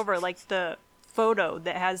comes over, like the photo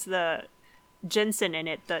that has the Jensen in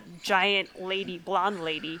it, the giant lady, blonde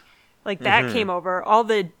lady, like that came over. All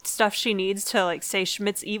the stuff she needs to like say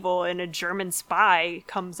Schmidt's evil and a German spy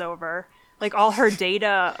comes over. Like all her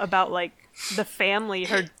data about like the family,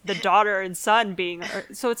 the daughter and son being,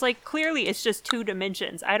 so it's like clearly it's just 2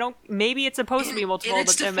 dimensions. Maybe it's supposed to be multiple in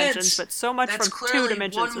its dimensions, defense, but so much that's from 2 clearly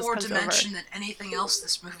dimensions one just more comes dimension over. than anything else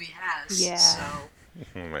this movie has. Yeah. So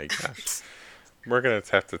Oh my gosh. We're going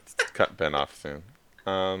to have to cut Ben off soon.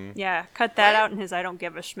 Yeah, cut that out in his I don't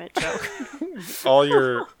give a Schmidt joke. all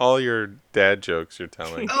your dad jokes you're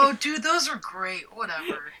telling. oh, dude, those are great.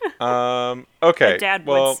 Whatever. Okay. My dad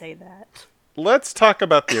well, would say that. let's talk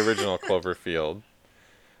about the original Cloverfield.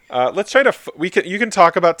 Let's try to you can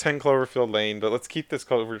talk about 10 Cloverfield Lane, but let's keep this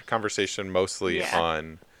conversation mostly Yeah.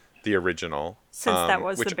 on the original. Since that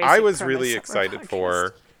was the which basic I was premise really of our excited podcast.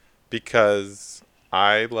 for because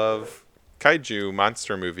I love kaiju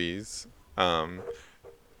monster movies,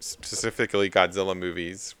 specifically Godzilla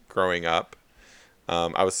movies growing up.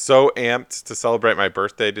 I was so amped to celebrate my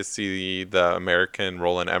birthday to see the American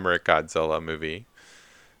Roland Emmerich Godzilla movie.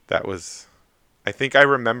 That was, I think I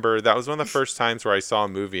remember, that was one of the first times where I saw a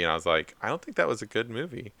movie and I was like, I don't think that was a good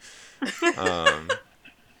movie.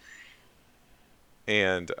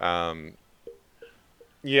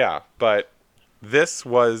 Yeah, but this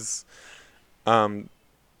was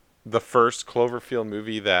the first Cloverfield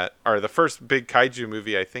movie or the first big kaiju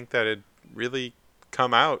movie I think that had really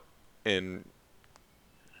come out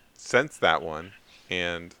since that one.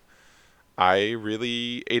 And I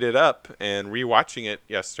really ate it up, and rewatching it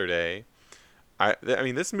yesterday, I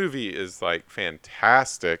mean, this movie is like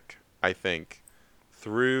fantastic, I think,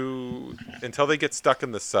 through until they get stuck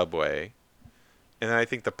in the subway. And then I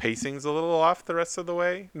think the pacing's a little off the rest of the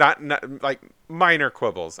way. Not like minor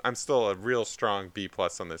quibbles. I'm still a real strong B+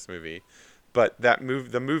 on this movie, but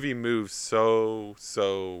the movie moves so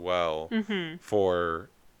well for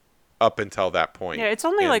up until that point. Yeah, it's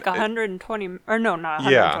only And like 120, or no, not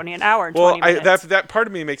 120, Yeah. an hour and Well, 20 minutes. that part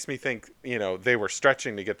of me makes me think, they were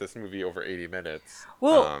stretching to get this movie over 80 minutes.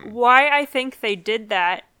 Well, why I think they did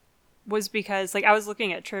that was because, like, I was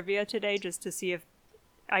looking at trivia today just to see if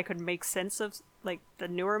I could make sense of, like, the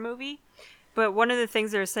newer movie. But one of the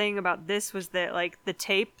things they were saying about this was that, like, the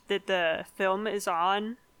tape that the film is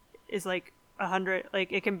on is, like, 100,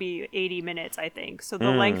 like, it can be 80 minutes, I think. So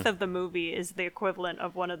the length of the movie is the equivalent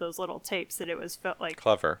of one of those little tapes that it was felt like.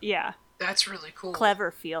 Clever. Yeah. That's really cool.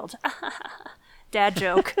 Cleverfield. Dad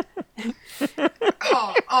joke.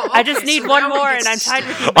 Oh, I just okay, need so one now we more get and I'm tired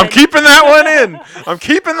stuff. with you. I'm keeping that one in. I'm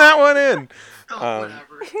keeping that one in. Oh,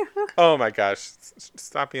 whatever. Oh my gosh.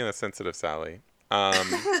 Stop being a sensitive Sally.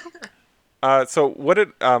 So what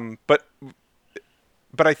did,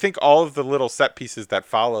 but I think all of the little set pieces that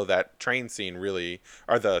follow that train scene really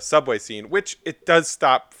are the subway scene, which it does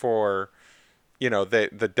stop for,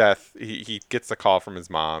 the death. He gets the call from his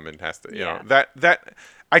mom and has to, Yeah. that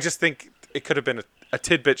I just think it could have been a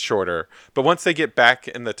tidbit shorter, but once they get back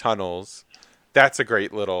in the tunnels, that's a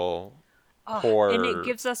great little horror. And it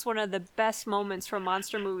gives us one of the best moments from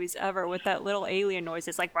monster movies ever with that little alien noise.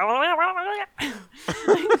 It's like,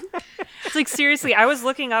 it's like, seriously, I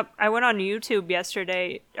went on YouTube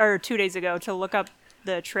yesterday or 2 days ago to look up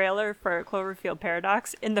the trailer for Cloverfield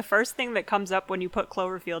Paradox, and the first thing that comes up when you put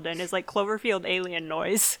Cloverfield in is like Cloverfield alien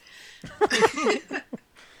noise.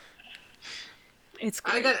 It's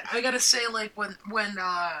great. I gotta say, like when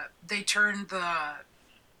they turned the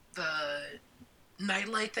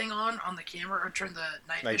nightlight thing on the camera, or turned the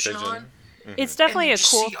night Night vision vision. on, It's definitely And a you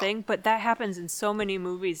just cool see- thing, but that happens in so many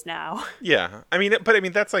movies now. Yeah, I mean,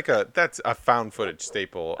 that's a found footage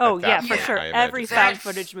staple. Oh, at that yeah, for point, sure. I Every imagine. found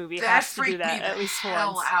footage movie has to do freaked that me at the least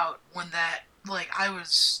hell once. out when that, like, I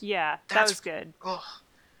was... Yeah, that That's- was good. Ugh.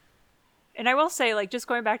 And I will say, like, just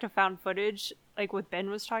going back to found footage, like what Ben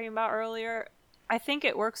was talking about earlier, I think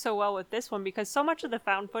it works so well with this one because so much of the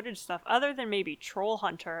found footage stuff, other than maybe Troll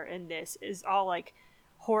Hunter in this, is all like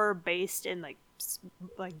horror based in like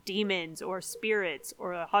like demons or spirits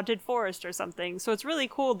or a haunted forest or something. So it's really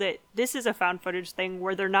cool that this is a found footage thing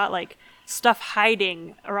where they're not like stuff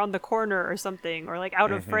hiding around the corner or something or like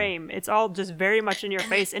out of frame. It's all just very much in your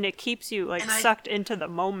face, and it keeps you like and I- sucked into the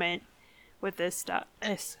moment with this stuff.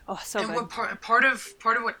 It's so And good. what part of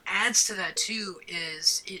what adds to that too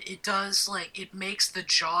is it does, like, it makes the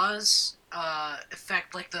Jaws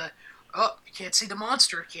effect, like the, oh, you can't see the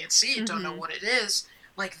monster, can't see it, don't know what it is,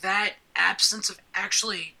 like that absence of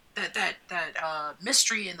actually that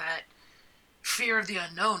mystery and that fear of the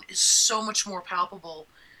unknown is so much more palpable.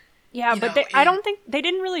 Yeah, you but know, I and- don't think they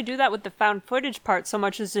didn't really do that with the found footage part so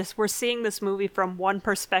much as just we're seeing this movie from one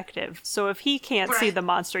perspective. So if he can't see Right. the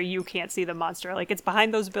monster, you can't see the monster. Like it's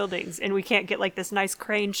behind those buildings, and we can't get like this nice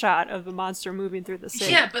crane shot of the monster moving through the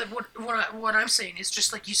city. Yeah, but what I'm saying is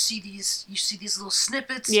just like you see these little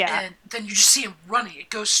snippets, Yeah. and then you just see him running. It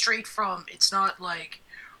goes straight from, it's not like,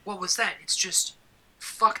 what was that? It's just,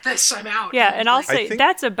 fuck this, I'm out. Yeah, and I'll like, say think-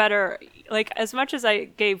 that's a better, like, as much as I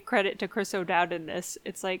gave credit to Chris O'Dowd in this,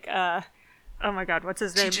 it's like, oh my god, what's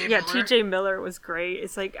his name? T.J. Yeah, Miller. T.J. Miller was great.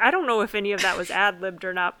 It's like, I don't know if any of that was ad-libbed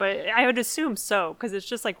or not, but I would assume so, because it's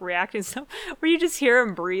just like reacting stuff where you just hear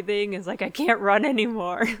him breathing. It's like, I can't run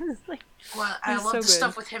anymore. It's like, well, I He's love so the good.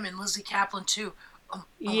 stuff with him and Lizzie Kaplan too. Oh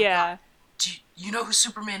my yeah. God. Do you know who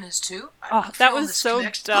Superman is too? Oh, I'm that feeling was this so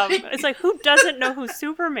connection. dumb. It's like, who doesn't know who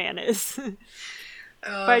Superman is?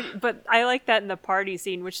 But I like that in the party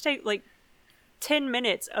scene, which take like 10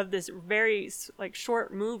 minutes of this very like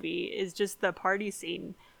short movie is just the party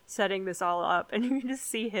scene setting this all up, and you can just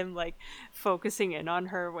see him like focusing in on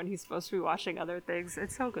her when he's supposed to be watching other things.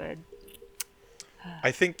 It's so good. I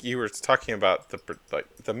think you were talking about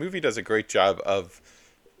the movie does a great job of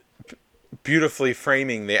beautifully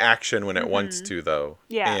framing the action when it wants to, though.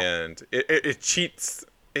 Yeah. And it cheats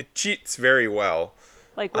very well.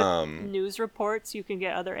 Like with news reports, you can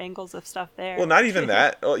get other angles of stuff there. Well, not even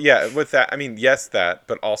that. Well, yeah, with that, I mean, yes, that,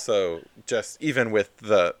 but also just even with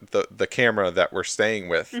the camera that we're staying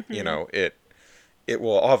with, you know, it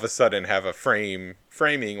will all of a sudden have a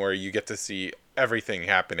framing where you get to see everything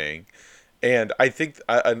happening. And I think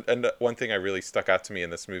and one thing I really stuck out to me in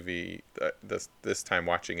this movie, this time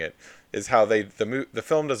watching it, is how the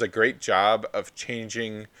film does a great job of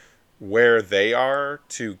changing where they are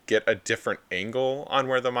to get a different angle on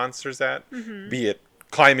where the monster's at. Be it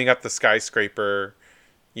climbing up the skyscraper,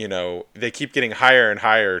 you know, they keep getting higher and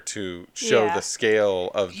higher to show Yeah. the scale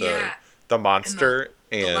of Yeah. the monster.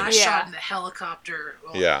 the And last Yeah. shot in the helicopter.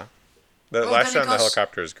 Oh, yeah, the Well, last then shot it in the goes-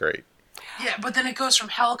 helicopter is great. Yeah, but then it goes from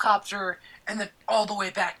helicopter and then all the way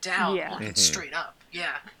back down, Yeah. looking straight up.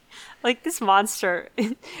 Yeah. Like this monster,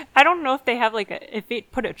 I don't know if they have like if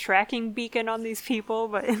it put a tracking beacon on these people,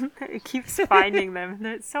 but it keeps finding them. And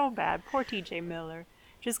it's so bad. Poor T.J. Miller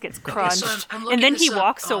just gets crunched, so I'm and looking then he this up,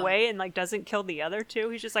 walks away and like doesn't kill the other two.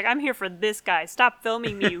 He's just like, I'm here for this guy. Stop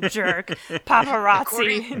filming me, you jerk,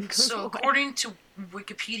 paparazzi. And goes away. According to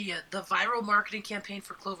Wikipedia, the viral marketing campaign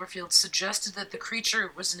for Cloverfield suggested that the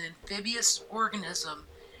creature was an amphibious organism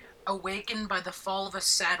awakened by the fall of a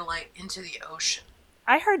satellite into the ocean.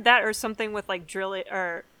 I heard that or something with like drilling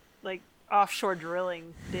or like offshore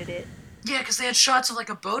drilling did it. Yeah, because they had shots of like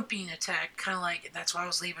a boat being attacked, kind of like, that's why I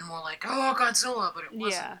was leaving more like, oh, Godzilla, but it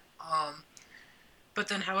wasn't. Yeah. But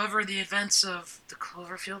then, however, the events of the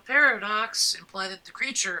Cloverfield paradox imply that the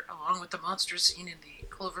creature, along with the monsters seen in the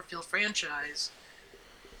Cloverfield franchise,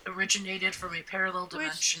 originated from a parallel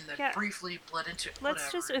dimension that yeah. briefly bled into Let's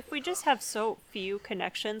whatever. just if we just have so few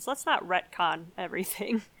connections, let's not retcon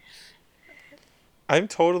everything. I'm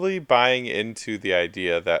totally buying into the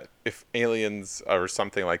idea that if aliens or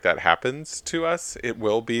something like that happens to us, it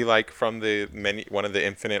will be like from one of the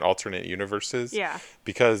infinite alternate universes. Yeah.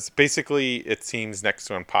 Because basically it seems next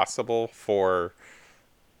to impossible for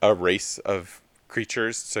a race of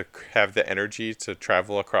creatures to have the energy to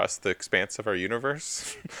travel across the expanse of our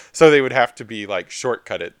universe. So they would have to be like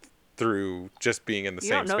shortcutted through just being in the You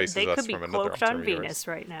same don't know. space They as us could be from another cloaked on alternate Venus universe.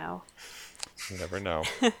 right now. You never know.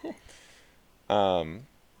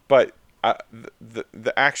 But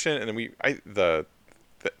the action and the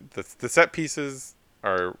set pieces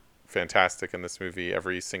are fantastic in this movie.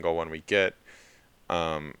 Every single one we get,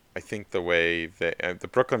 I think the way the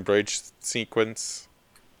Brooklyn Bridge sequence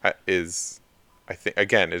is, I think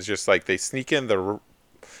again, is just like they sneak in the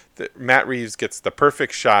Matt Reeves gets the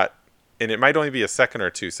perfect shot, and it might only be a second or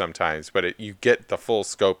two sometimes, but you get the full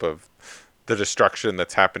scope of the destruction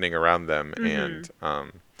that's happening around them, and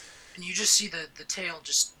And you just see the tail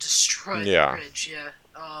just destroy Yeah. the bridge.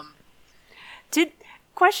 Yeah.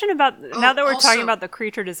 Question about now that we're talking also- about the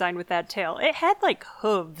creature design with that tail, it had like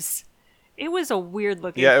hooves. It was a weird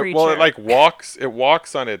looking yeah, creature. well, it like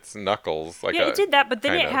walks on its knuckles, like yeah, it did that, but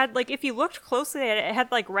then kind it of. had like if you looked closely at it, it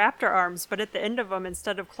had like raptor arms, but at the end of them,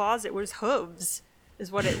 instead of claws, it was hooves.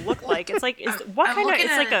 Is what it looked like. It's like what I'm kind of? looking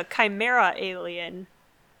It's at like it. a chimera alien.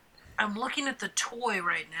 I'm looking at the toy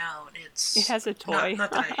right now, and it's. It has a toy.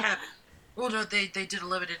 Not that I have it. Well, no, they did a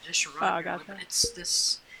limited edition run. Oh, here, gotcha. But it's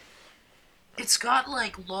this. It's got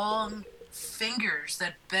like long fingers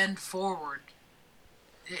that bend forward.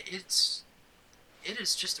 It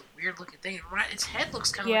is just a weird looking thing. Its head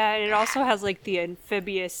looks kind of Yeah, like. and it also has like the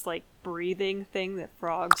amphibious like breathing thing that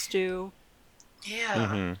frogs do. Yeah.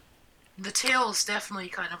 Mm-hmm. The tail is definitely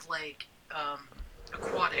kind of like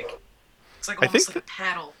aquatic. It's like I almost think like a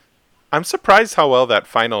paddle. I'm surprised how well that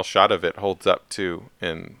final shot of it holds up too.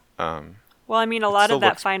 In Well, I mean, a lot still of that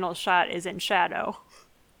looks- final shot is in shadow.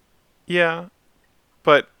 yeah,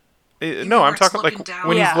 but mean no, where I'm it's talking like looking down?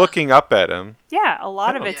 when Yeah. he's looking up at him. Yeah, a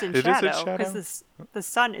lot of Oh, it's in it is in shadow because shadow? the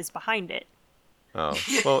sun is behind it. Oh,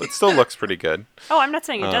 well, it still looks pretty good. Oh, I'm not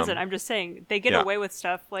saying it doesn't. Um, I'm just saying they get yeah. away with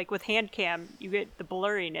stuff like with hand cam. You get the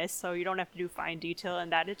blurriness, so you don't have to do fine detail,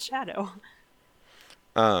 and that it's shadow.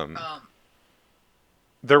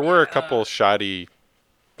 There were a couple shoddy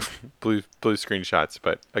blue screen shots,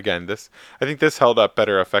 but again, I think this held up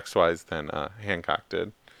better effects wise than Hancock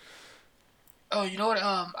did. Oh, you know what?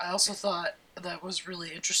 I also thought that was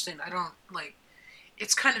really interesting. I don't like.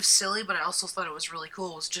 It's kind of silly, but I also thought it was really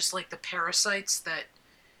cool. It was just like the parasites that,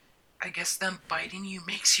 I guess, them biting you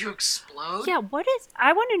makes you explode. Yeah, what is?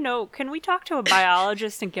 I want to know. Can we talk to a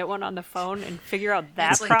biologist and get one on the phone and figure out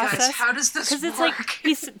that It's like, process? guys, how does this Because work?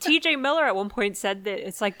 it's like T.J. Miller at one point said that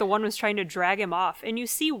it's like the one was trying to drag him off, and you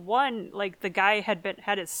see one like the guy had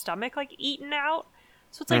his stomach like eaten out.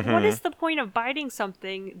 So it's like, what is the point of biting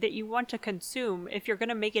something that you want to consume if you're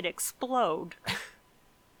gonna make it explode?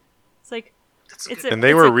 It's like That's a it's good- a, And they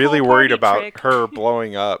it's were a really cool worried party about trick. her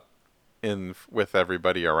blowing up with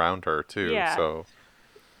everybody around her too. Yeah. So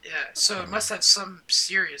yeah, so it must have some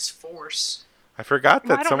serious force. I forgot Well,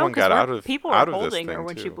 that I don't know, someone 'cause got out of people were out of this holding thing her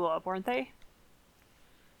when too. she blew up, weren't they?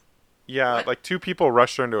 Yeah, What? like 2 people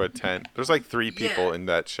rushed her into a tent. There's like 3 people Yeah. in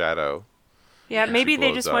that shadow. Yeah, Yeah. maybe She they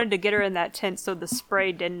blows just up. wanted to get her in that tent so the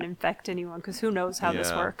spray didn't infect anyone. Because who knows how this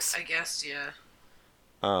Yeah. works? I guess, yeah.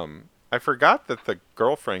 I forgot that the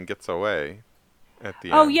girlfriend gets away at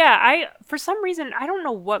the Oh end. yeah, for some reason I don't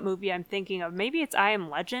know what movie I'm thinking of. Maybe it's I Am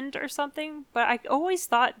Legend or something. But I always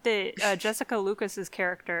thought that Jessica Lucas's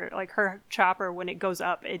character, like her chopper, when it goes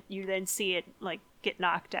up, you then see it like get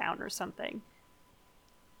knocked down or something.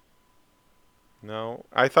 No,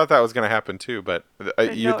 I thought that was going to happen too, but no,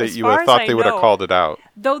 you as would have far as thought I they would have know- called it out.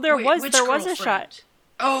 Though there Wait, was which a shot. girlfriend?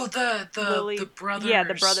 Oh, the Lily- brothers. yeah,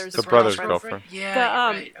 the brothers' The brothers' girlfriend. girlfriend. Yeah, The,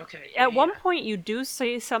 you're right. Okay. Yeah, At one yeah. point, you do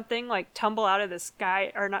see something like tumble out of the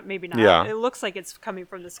sky, or not, maybe not. Yeah. It looks like it's coming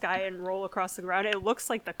from the sky and roll across the ground. It looks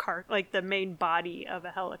like like the main body of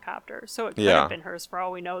a helicopter. So it could Yeah. have been hers for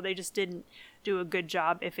all we know. They just didn't do a good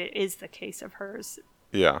job if it is the case of hers.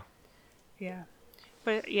 Yeah. Yeah.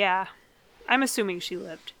 But yeah, I'm assuming she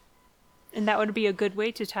lived. And that would be a good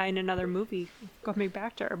way to tie in another movie coming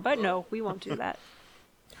back to her. But no, we won't do that.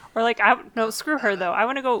 Or like, no, screw her though. I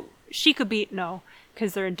want to go, she could be, no,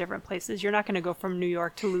 because they're in different places. You're not going to go from New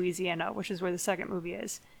York to Louisiana, which is where the second movie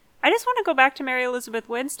is. I just want to go back to Mary Elizabeth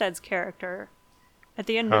Winstead's character at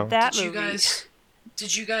the end Oh. of that Did movie.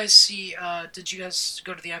 did you guys see, did you guys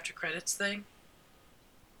go to the after credits thing?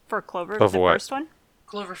 For Clover, Of the what? first one.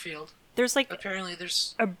 Cloverfield. There's like Apparently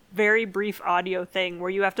there's, a very brief audio thing where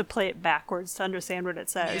you have to play it backwards to understand what it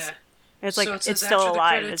says. yeah. And it's like, So it says it's still after the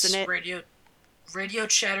alive, credits, isn't it? Radio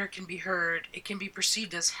chatter can be heard. It can be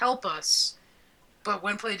perceived as help us, but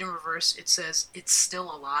when played in reverse, it says it's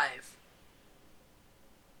still alive.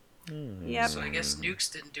 Yep. So I guess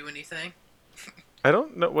nukes didn't do anything. I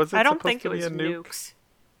don't know. Was it I don't supposed think to it be was a nuke? nukes.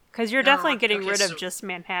 Because you're No, definitely getting okay, rid so- of just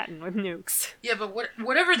Manhattan with nukes. Yeah, but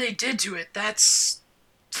whatever they did to it, that's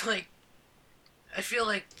like, I feel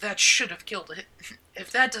like that should have killed it.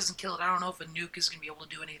 If that doesn't kill it, I don't know if a nuke is gonna be able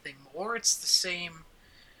to do anything more. It's the same.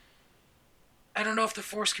 I don't know if the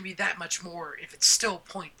force can be that much more if it's still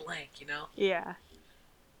point blank. You know, Yeah.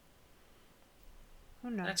 Who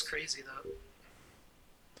knows? that's crazy though.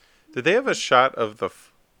 Did they have a shot of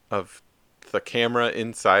of the camera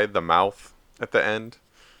inside the mouth at the end.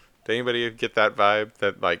 Did anybody get that vibe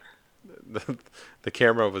that like the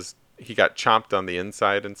camera was he got chomped on the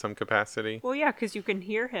inside in some capacity? Well, yeah, because you can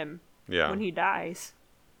hear him Yeah. when he dies.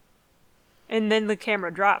 And then the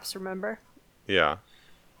camera drops, remember? Yeah.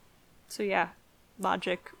 So yeah,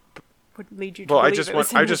 logic would lead you to Well, believe it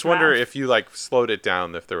was in I his just wonder mouth. if you like slowed it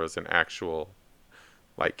down, if there was an actual,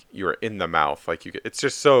 like you were in the mouth, like you. It's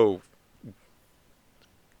just so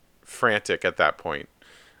frantic at that point.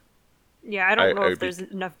 Yeah, I don't know I'd if be- there's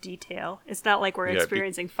enough detail. It's not like we're Yeah, it'd be-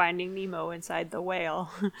 experiencing Finding Nemo inside the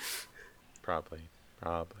whale. Probably.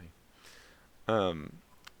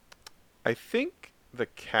 I think the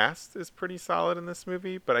cast is pretty solid in this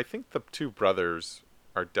movie, but I think the two brothers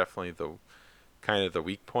are definitely the kind of the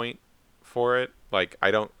weak point for it. Like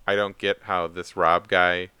I don't get how this Rob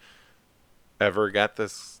guy ever got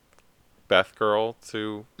this Beth girl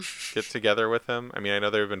to get together with him. I mean, I know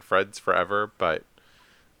they've been friends forever, but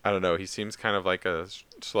I don't know. He seems kind of like a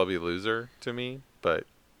schlubby loser to me, but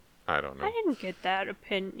I don't know. I didn't get that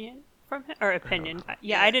opinion from him. Or opinion.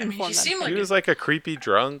 Yeah, I didn't mean, form he that. seemed opinion. He was like a creepy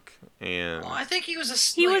drunk, and Well, I think he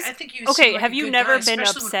was He like, was I think he was okay. seemed like Have a you good never guy, been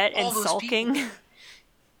especially with upset and all those sulking? people.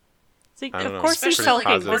 It's like, I don't of know, course he's he's a pretty sulking.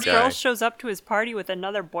 positive This guy. girl shows up to his party with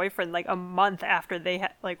another boyfriend like a month after they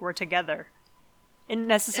were together. And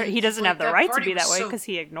necessarily, And, he doesn't like, have the that right to party be that was way so- because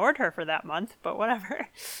he ignored her for that month. But whatever.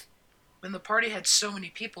 And the party had so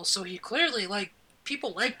many people, so he clearly like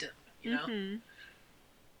people liked him. You know. Mm-hmm.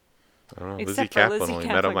 I don't know. Lizzie Except for Kaplan Lizzie only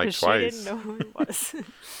Kaplan, met him like 'cause she twice. didn't know who he was.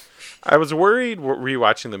 I was worried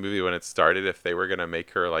rewatching the movie when it started if they were gonna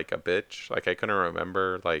make her like a bitch. Like I couldn't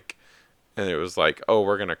remember like, and it was like, oh,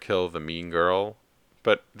 we're gonna kill the mean girl,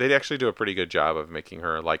 but they'd actually do a pretty good job of making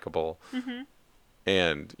her likable,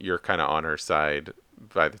 and you're kind of on her side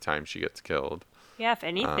by the time she gets killed. Yeah, if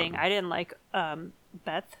anything, I didn't like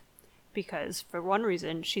Beth because for one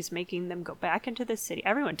reason she's making them go back into the city.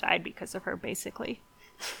 Everyone died because of her, basically.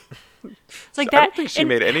 It's like I that. don't think she and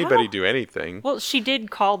made anybody how- do anything. Well, she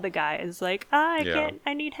did call the guy. It's like, I Yeah. can't.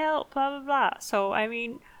 I need help. Blah blah blah. So I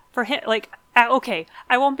mean, for him, like, okay,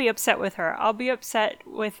 I won't be upset with her. I'll be upset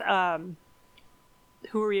with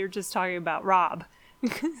who were you just talking about, Rob?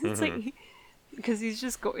 It's like because he's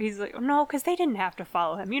like, no, because they didn't have to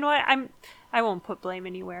follow him. You know what? I won't put blame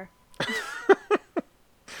anywhere.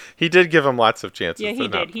 He did give him lots of chances. Yeah, to he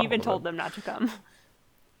not did. He even follow told them not to come.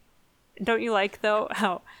 Don't you like, though,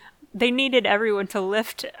 how they needed everyone to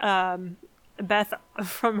lift Beth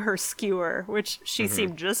from her skewer, which she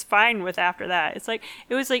seemed just fine with after that. It's like,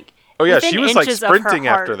 it was like, Oh, yeah, within she was, like, inches of her sprinting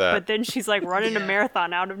heart, after that. But then she's like running a Yeah.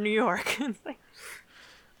 marathon out of New York. It's like,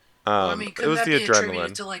 Well, I mean, it could was that the be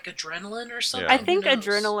attributed adrenaline. to like adrenaline or something? Yeah. I think Who knows?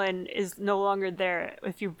 adrenaline is no longer there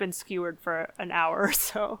if you've been skewered for an hour or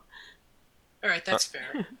so. All right, that's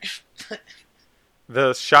fair.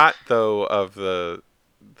 The shot though of the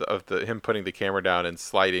him putting the camera down and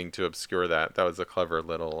sliding to obscure that was a clever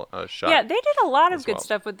little shot. Yeah, they did a lot of as good well.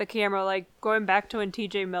 stuff with the camera, like going back to when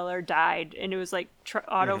T.J. Miller died, and it was like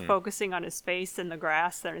auto focusing on his face and the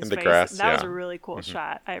grass and his In the face. grass, That was yeah. a really cool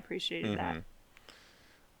shot. I appreciated that.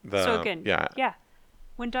 The- So again, yeah,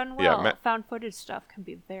 when done Yeah, well, Matt- found footage stuff can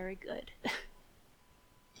be very good.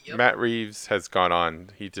 Yep. Matt Reeves has gone on.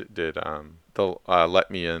 He did the Let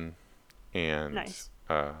Me In and Nice.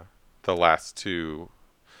 The last two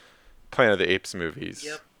Planet of the Apes movies.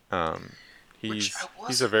 Yep. Which He's I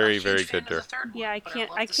he's a wasn't very huge very fan good of the third Yeah, one, I but can't.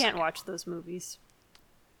 loved I the can't second watch those movies.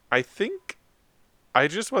 I think I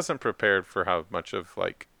just wasn't prepared for how much of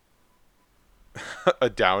like a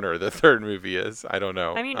downer the third movie is. I don't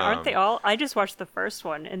know. I mean, aren't they all? I just watched the first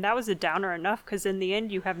one, and that was a downer enough because in the end,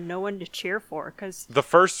 you have no one to cheer for because The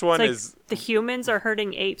first one like is the humans are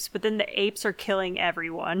hurting apes, but then the apes are killing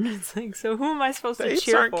everyone. It's like, so who am I supposed the to apes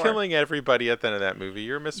cheer aren't for? killing everybody at the end of that movie.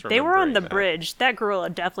 You're misremembering. They were on the that. bridge. That gorilla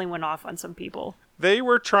definitely went off on some people. They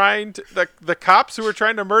were trying to the cops who were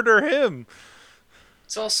trying to murder him.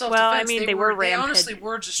 It's all self-defense. Well, I mean, they were They rampaging. honestly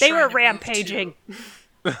were just. They trying were to move rampaging.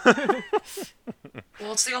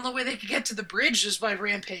 Well, it's the only way they could get to the bridge is by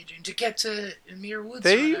rampaging to get to Amir Woods. or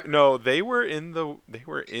They whatever. they were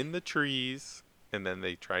in the trees, and then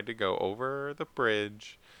they tried to go over the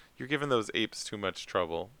bridge. You're giving those apes too much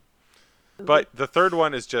trouble. But the third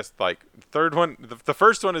one is just like the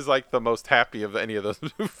first one is like the most happy of any of those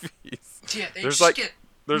movies. Yeah, they There's just like get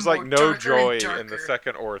there's more like no darker and joy in the darker.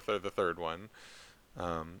 second or the third one,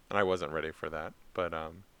 and I wasn't ready for that. But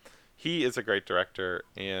he is a great director,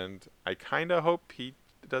 and I kind of hope he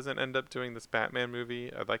doesn't end up doing this Batman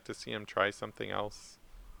movie. I'd like to see him try something else,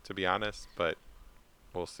 to be honest, but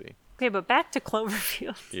we'll see. Okay, but back to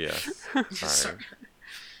Cloverfield. Yes. Sorry.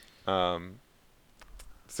 Sorry.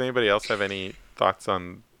 Does anybody else have any thoughts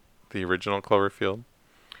on the original Cloverfield?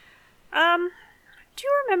 Do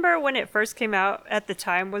you remember when it first came out at the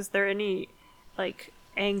time? Was there any, like,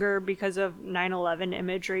 anger because of 9/11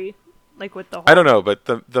 imagery? Like, with the whole I don't know, but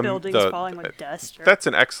the buildings falling with dust? Or... That's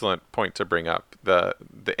an excellent point to bring up. The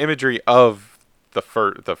imagery of the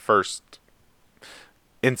first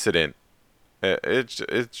incident,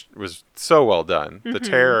 it was so well done. The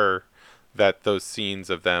terror that those scenes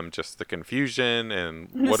of them, just the confusion and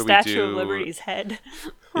what do we do? The Statue of Liberty's head.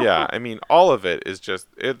 Yeah, I mean, all of it is just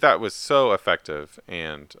that was so effective,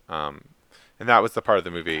 and that was the part of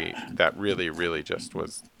the movie that really, really just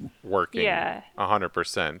was working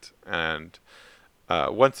 100%. And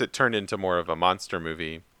once it turned into more of a monster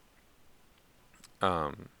movie,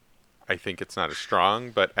 I think it's not as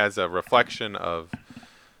strong, but as a reflection of,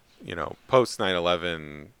 post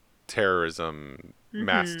 9/11 terrorism,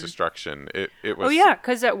 mass destruction, it was... Oh, yeah,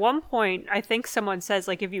 because at one point, I think someone says,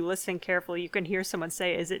 like, if you listen carefully, you can hear someone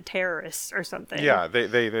say, is it terrorists or something? Yeah,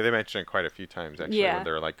 they mentioned it quite a few times, actually, when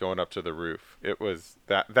they're, like, going up to the roof. It was...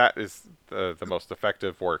 That is the most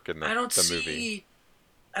effective work in the movie.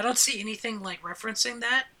 I don't see anything, like, referencing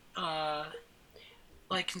that,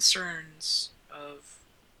 like, concerns of...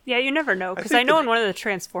 Yeah, you never know, because I know in one of the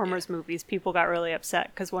Transformers movies, people got really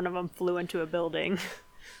upset because one of them flew into a building.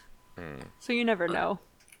 So you never know.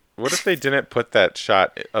 What if they didn't put that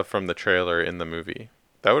shot from the trailer in the movie?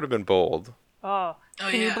 That would have been bold. Oh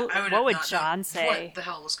yeah. What would John say? What the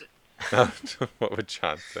hell was good? What would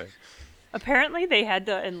John say? Apparently they had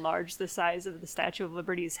to enlarge the size of the Statue of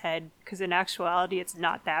Liberty's head, because in actuality it's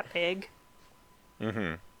not that big.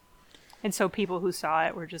 Mm-hmm. And so people who saw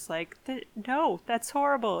it were just like, no, that's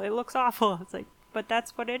horrible. It looks awful. It's like, but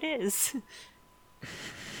that's what it is.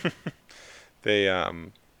 They,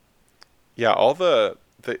 yeah, all that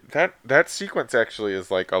sequence actually is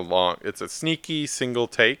like it's a sneaky single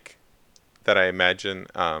take that I imagine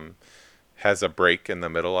has a break in the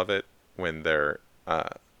middle of it when they're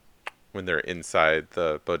inside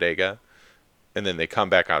the bodega, and then they come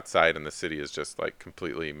back outside and the city is just like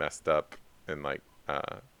completely messed up, and like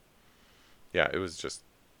yeah, it was just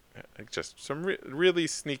some really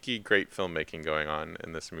sneaky great filmmaking going on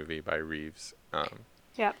in this movie by Reeves.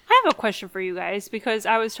 Yeah, I have a question for you guys, because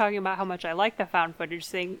I was talking about how much I like the found footage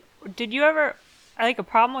thing. Did you ever, like, a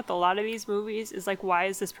problem with a lot of these movies is, like, why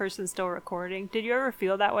is this person still recording? Did you ever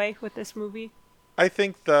feel that way with this movie? I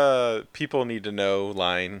think the people need to know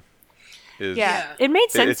line is... Yeah, it made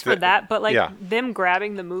sense for that, but, like, them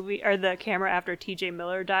grabbing the movie, or the camera after TJ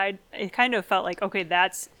Miller died, it kind of felt like, okay,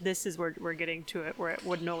 this is where we're getting to it, where it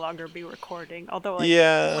would no longer be recording. Although, like...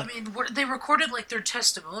 Yeah. Well, I mean, they recorded, like, their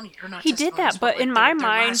testimony, or not He did that, but like, in my their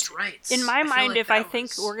mind, last rites. If I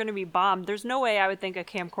think we're going to be bombed, there's no way I would think a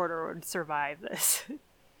camcorder would survive this.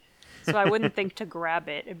 So I wouldn't think to grab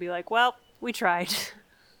it. It'd be like, well, we tried.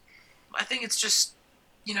 I think it's just,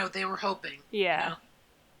 they were hoping. Yeah.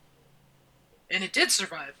 And it did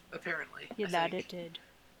survive, apparently. Yeah, that it did.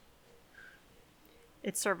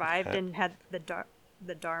 It survived and had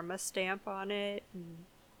the Dharma stamp on it.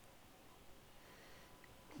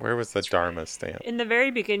 Where was the Dharma stamp? In the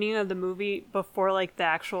very beginning of the movie, before like the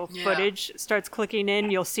actual footage starts clicking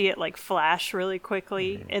in, you'll see it like flash really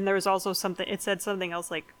quickly. And there was also something, it said something else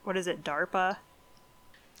like, what is it, DARPA?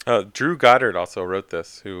 Drew Goddard also wrote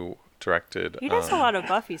this, who directed... He does a lot of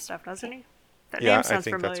Buffy stuff, doesn't he? That yeah, name sounds I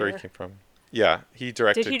think familiar. that's where he came from. Yeah, he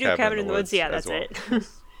directed Did he do Cabin in the Woods? Yeah, that's well. it.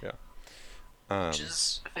 Yeah. Which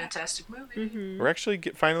is a fantastic movie. Mm-hmm. We're actually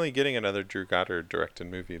finally getting another Drew Goddard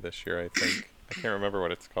directed movie this year, I think. I can't remember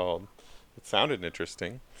what it's called. It sounded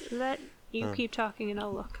interesting. Let you keep talking and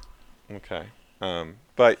I'll look. Okay.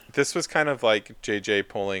 But this was kind of like JJ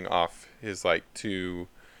pulling off his like two...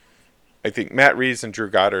 I think Matt Reeves and Drew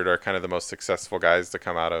Goddard are kind of the most successful guys to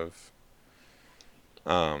come out of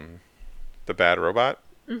the Bad Robot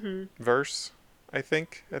verse, I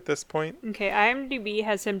think, at this point. Okay, IMDb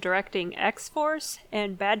has him directing X-Force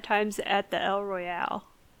and Bad Times at the El Royale.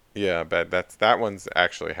 Yeah, that one's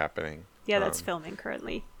actually happening. Yeah, that's filming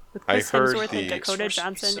currently. With Chris Hemsworth and Dakota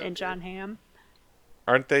Johnson and John Hamm.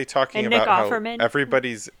 Aren't they talking and about Nick Offerman. How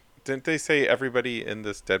everybody's... Didn't they say everybody in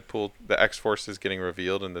this Deadpool... The X-Force is getting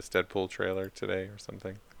revealed in this Deadpool trailer today or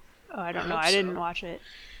something? Oh, I don't know. I didn't watch it.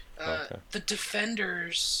 Okay. The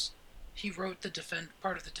Defenders... He wrote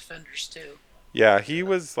part of the Defenders too. Yeah, he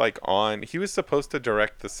was like he was supposed to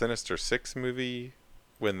direct the Sinister Six movie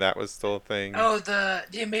when that was still a thing. Oh,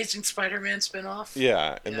 the Amazing Spider-Man spinoff.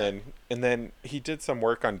 Yeah, and then he did some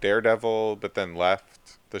work on Daredevil, but then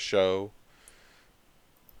left the show.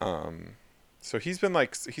 So he's been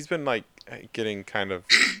like getting kind of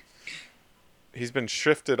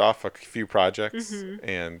shifted off a few projects,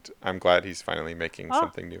 and I'm glad he's finally making Oh,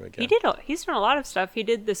 something new again. He's done a lot of stuff. He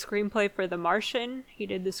did the screenplay for The Martian. He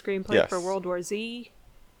did the screenplay for Yes. World War Z.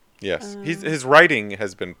 Yes, his writing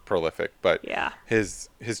has been prolific, but Yeah. his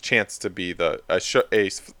chance to be a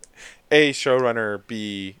showrunner,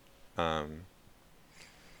 B,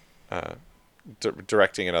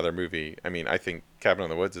 directing another movie. I mean, I think Cabin in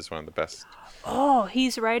the Woods is one of the best. Oh,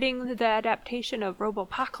 he's writing the adaptation of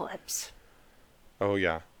Robopocalypse. Oh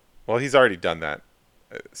yeah, well he's already done that.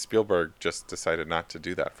 Spielberg just decided not to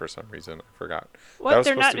do that for some reason. I forgot. That What? was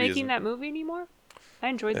They're supposed not to be making that movie anymore? I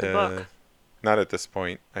enjoyed the Uh, book. Not at this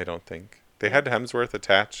point, I don't think. They had Hemsworth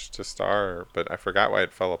attached to star, but I forgot why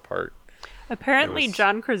it fell apart. Apparently, was-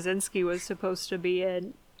 John Krasinski was supposed to be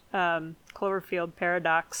in Cloverfield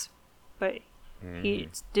Paradox, but he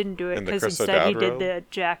didn't do it And the because Chris instead he O'Dowd did the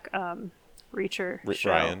Jack Reacher show.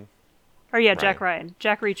 Ryan. Or yeah, Jack Ryan.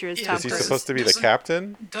 Jack Reacher is Yeah, Tom Is he Cruise. supposed to be the Doesn't-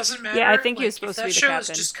 captain? Doesn't matter. Yeah, I think he was like, supposed if to be that the show is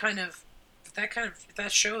captain. just kind of if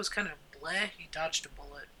that show is kind of bleh, he dodged a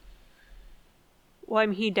bullet. Well, I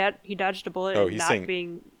mean, he dodged a bullet Oh, in he's not saying-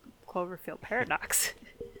 being Cloverfield Paradox.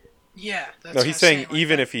 Yeah, that's No, what he's I'm saying like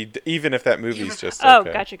even that. if that movie's Even- just Oh,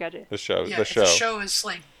 okay. gotcha. The show, Yeah, the if show. the show is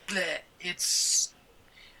like bleh, it's.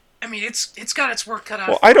 I mean, it's got its work cut out.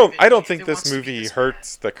 Well, for I it don't if think it this wants to be movie this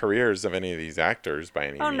hurts the careers of any of these actors by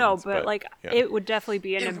any Oh means. no, but like yeah. it would definitely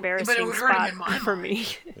be an But it embarrassing would hurt him spot in my for mind. me.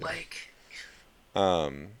 bad. Like,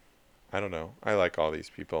 I don't know. I like all these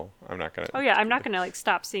people. I'm not gonna. Oh yeah, I'm not gonna like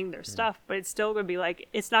stop seeing their stuff, but it's still gonna be like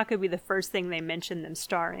it's not gonna be the first thing they mention them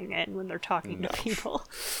starring in when they're talking No. to people.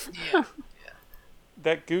 yeah.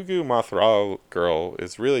 That Gugu Mothra girl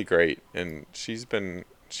is really great, and she's been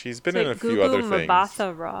It's in a like few Gugu other things.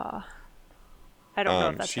 Mbatha-Raw. I don't know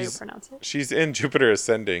if that's how you she's- pronounce it. She's in Jupiter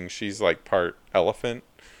Ascending. She's like part elephant.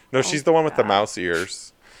 No, she's the one with the God. mouse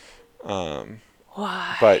ears.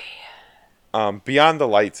 Why? But Beyond the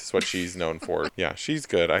Lights is what she's known for. Yeah, she's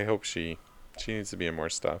good. I hope she needs to be in more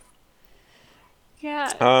stuff. Yeah,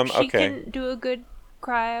 she okay. can do a good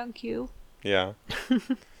cry on cue. Yeah.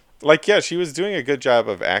 Like, yeah, she was doing a good job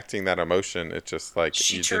of acting that emotion. It's just like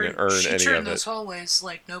She you turned, didn't earn she any turned of those it. hallways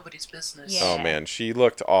like nobody's business. Yeah. Oh man, she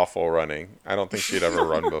looked awful running. I don't think she'd ever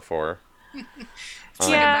run before. It's like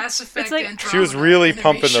Yeah, a Mass Effect it's like- Andromeda She was really animation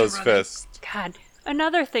pumping those running. fists. God,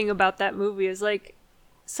 another thing about that movie is like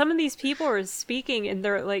some of these people are speaking in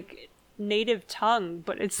their like native tongue,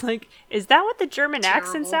 but it's like, is that what the German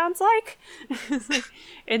accent Terrible. sounds like? It's like-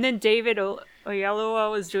 and then David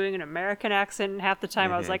Oyelowo was doing an American accent, and half the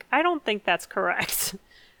time I was like, I don't think that's correct.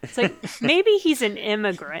 It's like maybe he's an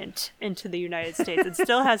immigrant into the United States and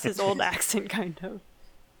still has his old accent, kind of.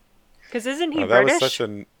 Because isn't he Oh, that British? was such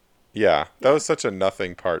a that was such a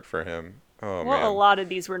nothing part for him. Oh well, man. a lot of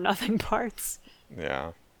these were nothing parts.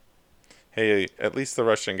 Yeah. Hey, at least the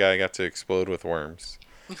Russian guy got to explode with worms.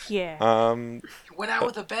 Yeah. Went out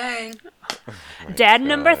with a bang. Dad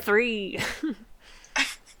number God. 3.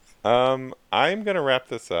 I'm gonna wrap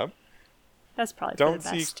this up. That's probably Don't for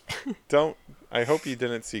the see. best. I hope you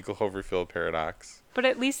didn't see Cloverfield Paradox. But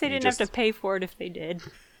at least they You didn't have just- to pay for it if they did.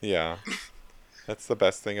 Yeah, that's the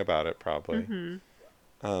best thing about it, probably. And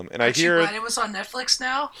I Aren't you hear. glad it was on Netflix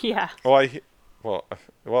now? Yeah. Well,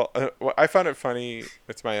 I found it funny.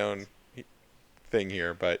 It's my own thing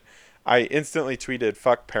here, but I instantly tweeted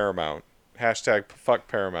 "fuck Paramount" #fuck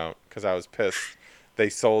Paramount because I was pissed they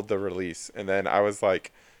sold the release, and then I was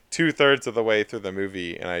like 2/3 of the way through the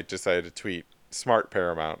movie, and I decided to tweet "smart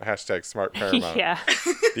Paramount" #smart Paramount Yeah.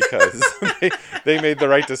 because they made the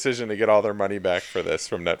right decision to get all their money back for this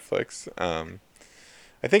from Netflix.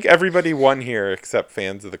 I think everybody won here except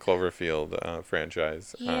fans of the Cloverfield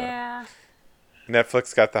franchise. Yeah.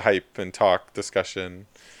 Netflix got the hype and talk discussion.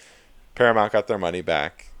 Paramount got their money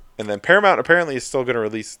back. And then Paramount apparently is still going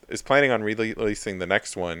to is planning on releasing the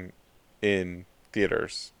next one in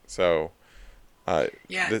theaters. So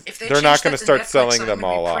Yeah, if they they're change not that going to to start Netflix, selling I'm them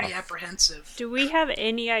gonna be all pretty off. apprehensive. Do we have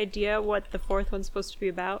any idea what the fourth one's supposed to be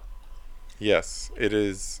about? Yes, it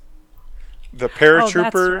is. The Oh,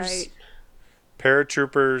 paratroopers. that's right.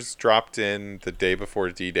 Paratroopers dropped in the day before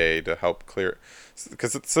D-Day to help clear,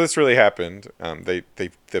 because this really happened. The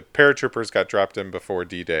paratroopers got dropped in before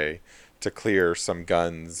D-Day to clear some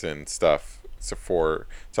guns and stuff,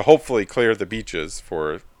 to hopefully clear the beaches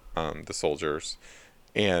for the soldiers.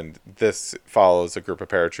 And this follows a group of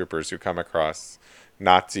paratroopers who come across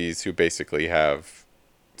Nazis who basically have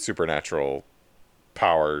supernatural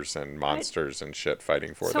powers and monsters and shit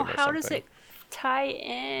fighting for So them or how something. does it tie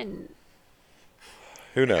in?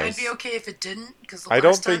 Who knows? I'd be okay if it didn't, because the I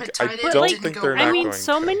don't last time think- it tied I in, don't it didn't think go they're well. not I mean, going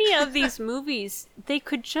so to. many of these movies, they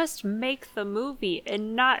could just make the movie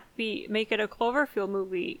and not make it a Cloverfield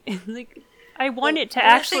movie. Like, I want Well, it to what I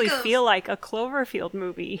actually think of- feel like a Cloverfield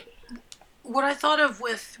movie. What I thought of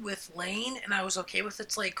with Lane, and I was okay with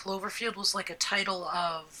it's like Cloverfield was like a title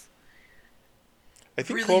of I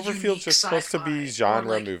think really Cloverfield's unique just supposed to be sci-fi, or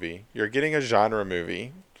genre like- movie. You're getting a genre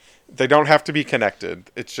movie. They don't have to be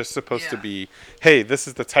connected. It's just supposed to Yeah. be, hey, this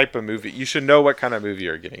is the type of movie. You should know what kind of movie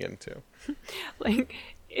you're getting into. Like,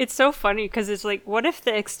 it's so funny because it's like, what if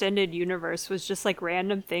the extended universe was just like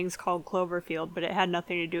random things called Cloverfield, but it had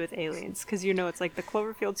nothing to do with aliens? Because it's like the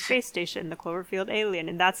Cloverfield space station, the Cloverfield alien,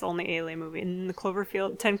 and that's the only alien movie, and the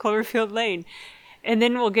 10 Cloverfield Lane, and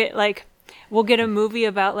then we'll get a movie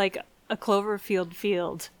about like a Cloverfield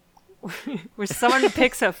field, where someone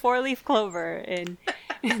picks a 4-leaf clover and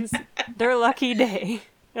it's their lucky day.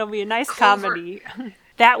 It'll be a nice Clover- comedy.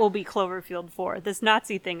 That will be Cloverfield 4. This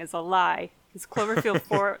Nazi thing is a lie. Is Cloverfield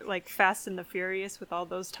 4 like Fast and the Furious with all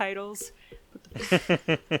those titles?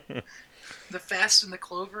 the Fast and the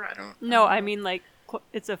Clover. I don't. No, I mean like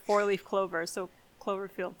it's a 4-leaf clover, so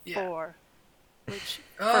Cloverfield Yeah. 4, which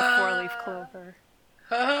for 4-leaf clover.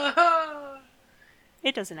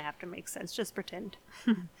 It doesn't have to make sense. Just pretend.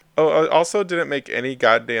 Oh, also didn't make any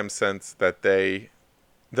goddamn sense that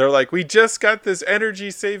they're like, we just got this energy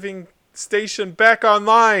saving station back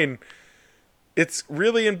online. It's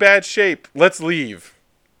really in bad shape. Let's leave.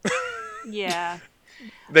 Yeah.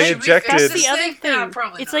 They Should we injected. fix That's this the other thing? thing. No,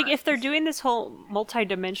 probably It's not. like if they're doing this whole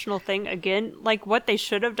multi-dimensional thing again, like what they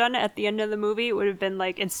should have done at the end of the movie would have been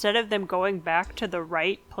like, instead of them going back to the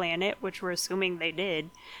right planet, which we're assuming they did,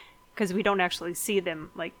 because we don't actually see them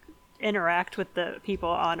like interact with the people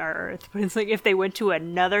on our Earth, but it's like if they went to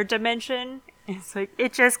another dimension, it's like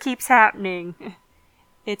it just keeps happening.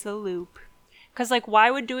 It's a loop. Because like, why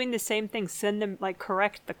would doing the same thing send them like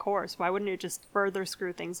correct the course? Why wouldn't it just further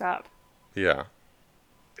screw things up? Yeah.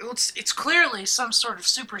 Well, it's clearly some sort of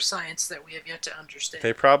super science that we have yet to understand.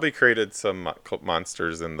 They probably created some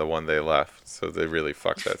monsters in the one they left, so they really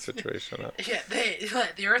fucked that situation up. Yeah,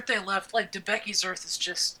 the Earth they left, like DeBecky's Earth, is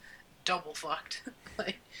just double fucked.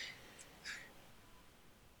 Like,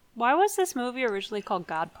 Why was this movie originally called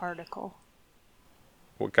God Particle?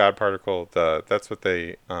 Well, God particle. That's what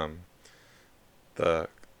they the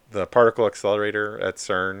particle accelerator at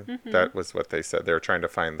CERN. Mm-hmm. That was what they said. They were trying to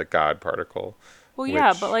find the God particle. Well,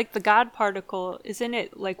 yeah, Which- but like the God particle, isn't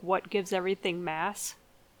it like what gives everything mass?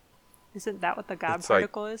 Isn't that what the God It's like-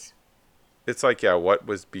 particle is? It's like, yeah, what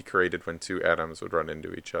was be created when two atoms would run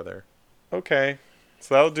into each other. Okay,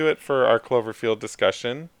 so that'll do it for our Cloverfield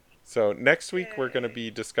discussion. So next week we're going to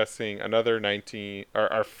be discussing another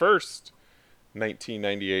our first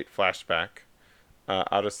 1998 flashback,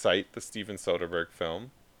 Out of Sight, the Steven Soderbergh film.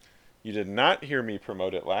 You did not hear me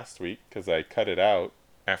promote it last week because I cut it out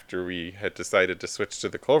after we had decided to switch to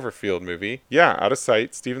the Cloverfield movie. Yeah, Out of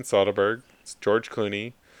Sight, Steven Soderbergh, it's George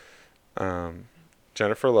Clooney,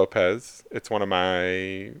 Jennifer Lopez. It's one of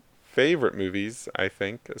my favorite movies, I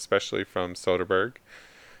think, especially from Soderbergh.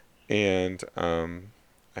 And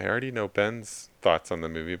I already know Ben's thoughts on the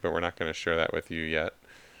movie, but we're not going to share that with you yet.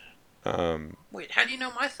 wait, how do you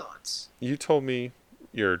know my thoughts? You told me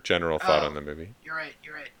your general thought Oh. on the movie. You're right.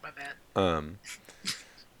 My bad.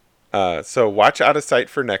 So watch Out of Sight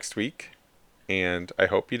for next week. And I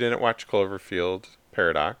hope you didn't watch Cloverfield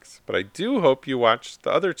Paradox. But I do hope you watched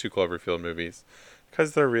the other two Cloverfield movies.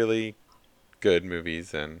 Because they're really good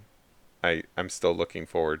movies. And I'm still looking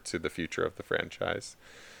forward to the future of the franchise.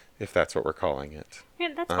 If that's what we're calling it.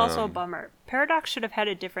 Man, that's also a bummer. Paradox should have had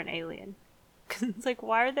a different alien. 'Cause it's like,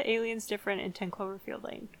 why are the aliens different in 10 Cloverfield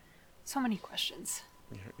Lane? So many questions.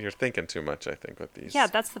 You're thinking too much, I think, with these. Yeah,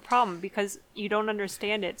 that's the problem, because you don't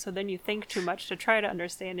understand it, so then you think too much to try to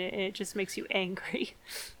understand it, and it just makes you angry.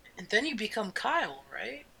 And then you become Kyle,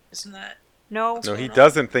 right? Isn't that? No. No, he going on?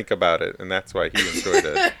 doesn't think about it, and that's why he enjoyed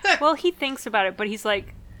it. Well, he thinks about it, but he's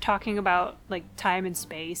like talking about like time and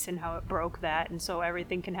space and how it broke that, and so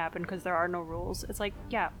everything can happen because there are no rules. It's like,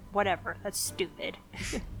 yeah, whatever. That's stupid.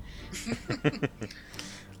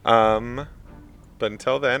 But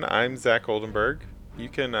until then, I'm Zach Oldenburg. You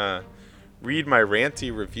can read my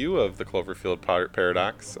ranty review of the Cloverfield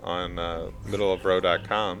Paradox on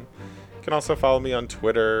middleofrow.com. You can also follow me on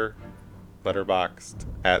Twitter, Letterboxd,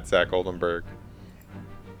 at Zach Oldenburg.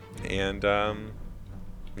 And,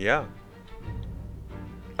 yeah.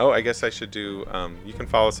 Oh, I guess I should do, you can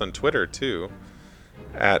follow us on Twitter, too,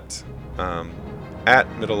 at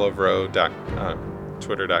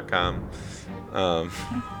middleofrow.twitter.com.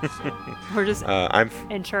 We're just I'm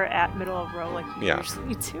enter at middle of row like you Yeah.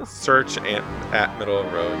 usually do. search at Middle of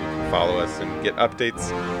the Row. You can follow us and get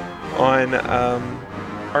updates on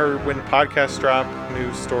our when podcasts drop,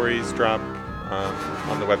 news stories drop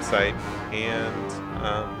on the website, and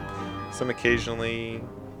some occasionally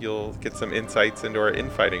you'll get some insights into our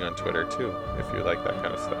infighting on Twitter too, if you like that kind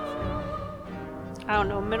of stuff. I don't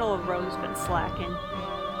know. Middle of row's been slacking.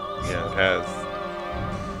 Yeah, it has.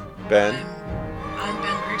 Ben, I'm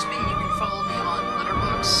Ben Grigsby. You can follow me on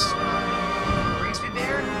Letterboxd, Grigsby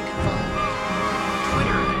Bear. You can follow me on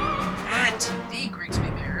Twitter at the Grigsby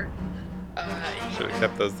Bear. You should have can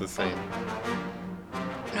kept those the same.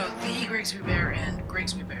 No, the Grigsby Bear and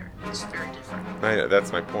Grigsby Bear. It's very different. I know,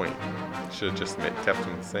 that's my point. Should have just kept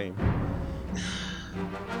them the same.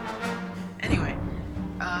 Anyway,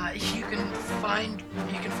 you can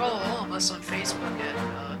follow all of us on Facebook at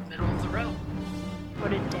Middle of the Row. What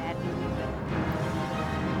did Dad do?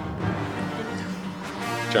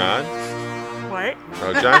 John? What?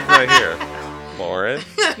 Oh, John's not here. Lauren?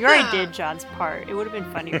 You already did John's part. It would have been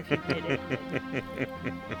funnier if you did it.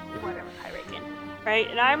 Whatever, I reckon. Right,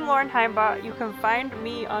 and I'm Lauren Heimbach. You can find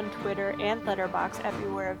me on Twitter and Letterboxd at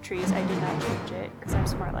Beware of Trees. I did not change it because I'm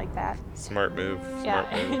smart like that. Smart move. Yeah,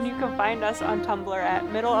 Smart move. and you can find us on Tumblr at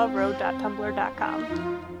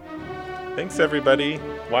middleofroad.tumblr.com. Thanks, everybody.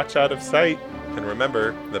 Watch out of sight. And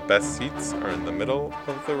remember, the best seats are in the middle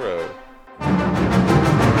of the row.